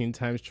 15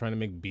 times trying to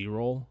make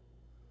B-roll?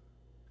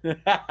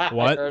 I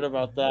What? heard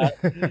about that.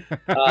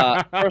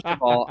 First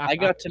of all, I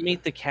got to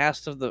meet the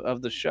cast of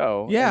the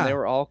show. Yeah. And they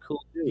were all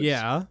cool dudes.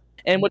 Yeah.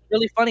 And what's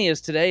really funny is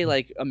today,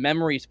 like,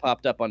 memories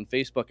popped up on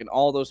Facebook, and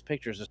all those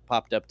pictures just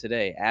popped up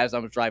today as I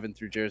was driving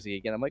through Jersey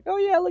again. I'm like, oh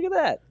yeah, look at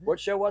that. What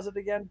show was it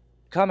again?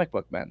 Comic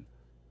Book Men.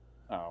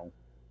 Oh.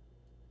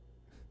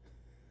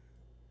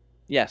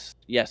 Yes,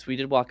 we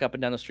did walk up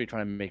and down the street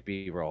trying to make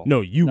B-roll. No,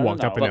 you No,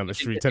 walked no. up and down the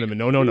street. No.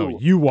 You-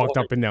 You walked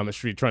up and down the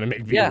street trying to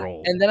make Yeah,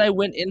 B-roll. and then I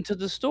went into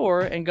the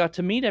store and got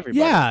to meet everybody.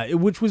 Yeah,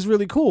 which was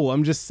really cool.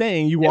 I'm just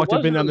saying you walked up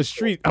was and down really the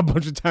street a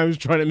bunch of times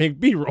trying to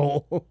make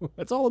B-roll.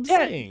 That's all I'm Yeah,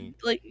 saying.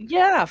 like,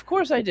 yeah, of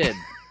course I did.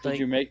 Did Like,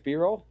 you make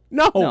B-roll?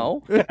 No.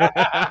 No.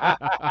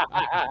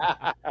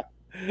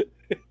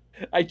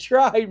 I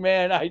tried,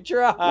 man. I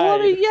tried. Well,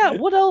 I mean, yeah,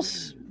 what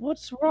else?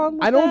 What's wrong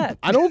with that?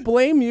 I don't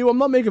blame you. I'm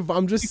not making fun.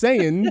 I'm just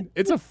saying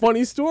it's a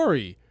funny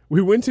story.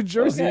 We went to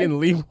Jersey Okay. and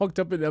Lee walked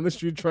up and down the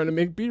street trying to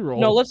make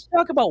B-roll. No, let's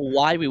talk about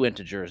why we went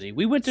to Jersey.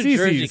 We went to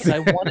Jersey Cece's.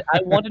 because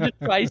I wanted to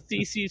try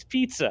Cece's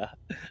pizza.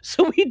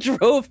 So we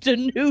drove to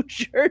New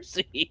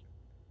Jersey.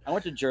 I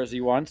went to Jersey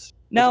once.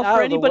 Now, It's out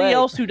for of the anybody way.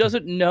 else who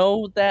doesn't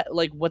know that,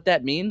 like, what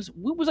that means, it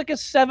was like a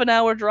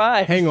 7-hour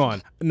drive. Hang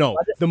on. No,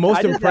 the I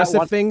most did that impressive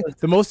once.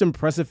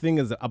 thing,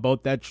 is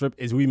about that trip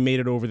is we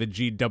made it over the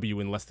GW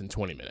in less than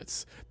 20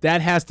 minutes.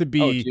 That has to Oh,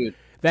 be dude.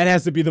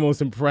 the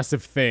most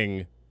impressive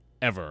thing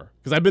ever.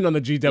 Because I've been on the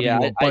GW Yeah,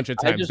 a bunch of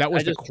times. That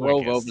was I the just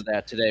drove quickest. over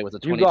that today with a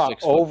You got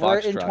 26-foot over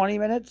box it in truck. 20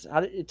 minutes?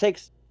 It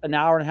takes an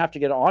hour and a half to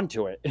get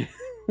onto it.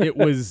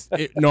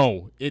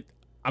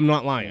 I'm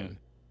not lying.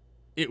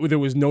 There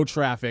was no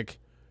traffic.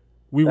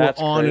 We were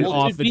That's on and crazy.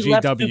 off the We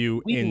left-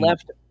 GW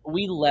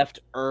We left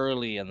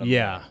early in the morning.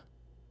 Yeah.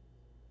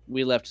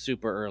 We left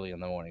super early in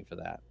the morning for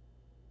that.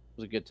 It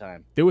was a good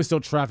time. There was still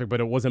traffic,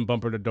 but it wasn't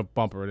bumper to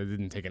bumper. It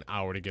didn't take an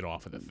hour to get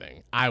off of the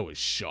thing. I was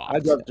shocked.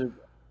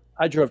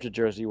 I drove to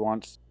Jersey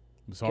once.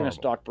 It was Became a horrible.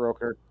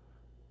 stockbroker.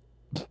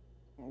 It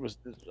was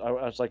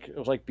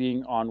like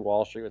being on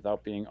Wall Street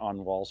without being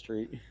on Wall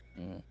Street.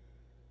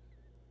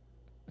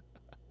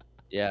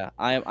 Yeah,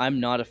 I'm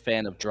not a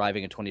fan of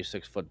driving a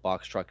 26-foot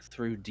box truck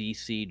through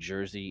DC,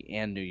 Jersey,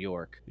 and New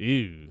York.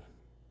 Ew.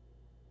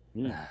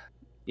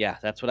 Yeah,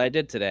 that's what I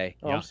did today.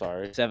 Oh, Yeah. I'm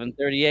sorry.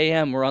 7:30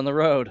 a.m. We're on the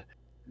road.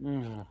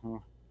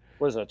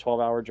 What is it, a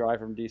 12-hour drive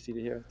from DC to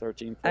here?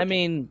 13? I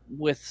mean,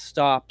 with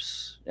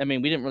stops. I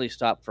mean, we didn't really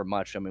stop for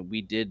much. I mean,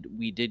 we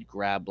did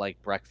grab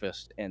like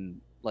breakfast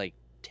and like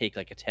take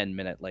like a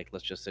 10-minute like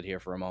let's just sit here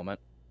for a moment.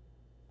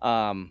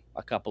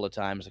 A couple of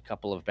times, a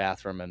couple of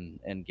bathroom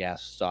and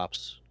gas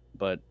stops.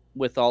 But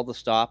with all the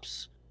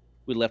stops,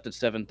 we left at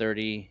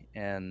 7:30,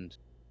 and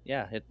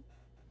yeah, it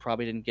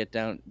probably didn't get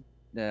down.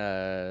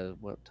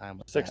 What time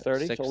was that?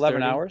 6:30, so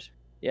 11 hours.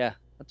 Yeah,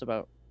 that's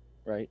about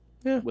right.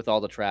 Yeah. With all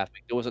the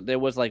traffic, there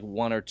was like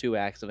 1 or 2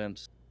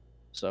 accidents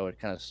so it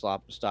kind of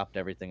stopped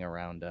everything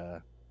around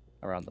the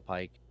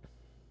pike.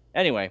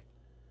 Anyway,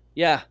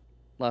 yeah,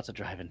 lots of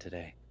driving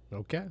today,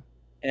 Okay.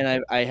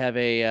 and I have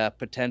a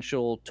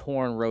potential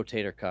torn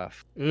rotator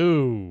cuff,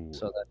 Ooh.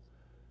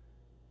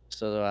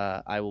 so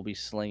I will be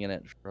slinging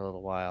it for a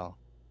little while,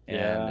 and it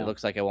Yeah.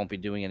 looks like I won't be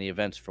doing any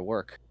events for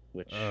work,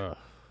 which Ugh.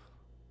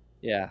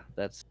 yeah,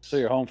 that's So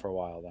you're home for a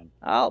while then,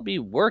 I'll be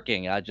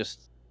working.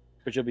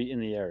 but you'll be in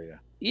the area.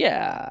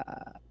 Yeah,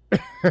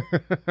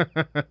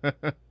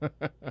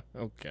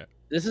 Okay.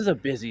 this is a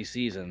busy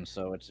season,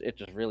 so it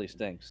just really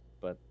stinks,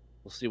 but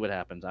we'll see what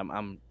happens.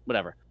 I'm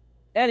whatever.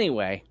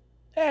 Anyway,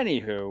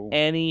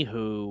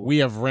 Anywho, We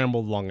have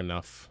rambled long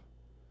enough,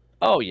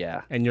 oh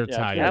yeah, and you're Yeah,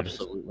 tired.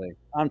 absolutely.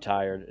 I'm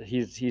tired.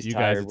 He's You tired.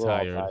 guys are We're all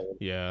tired. tired.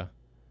 Yeah.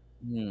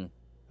 Hmm.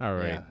 All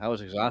right. Yeah, I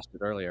was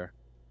exhausted earlier.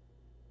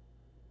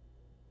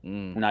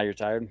 Mm, Now you're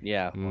tired.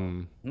 yeah,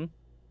 Mm. Hmm?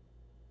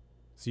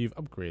 So you've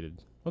upgraded.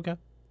 Okay.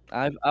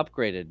 I've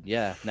upgraded.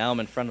 Yeah, now I'm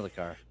in front of the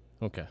car.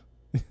 Okay.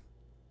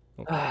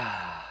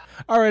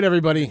 All right,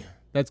 everybody.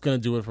 That's gonna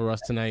do it for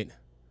us tonight.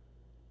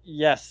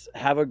 Yes.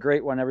 Have a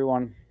great one,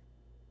 everyone.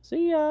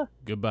 See ya.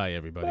 Goodbye,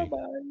 everybody.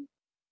 Bye-bye.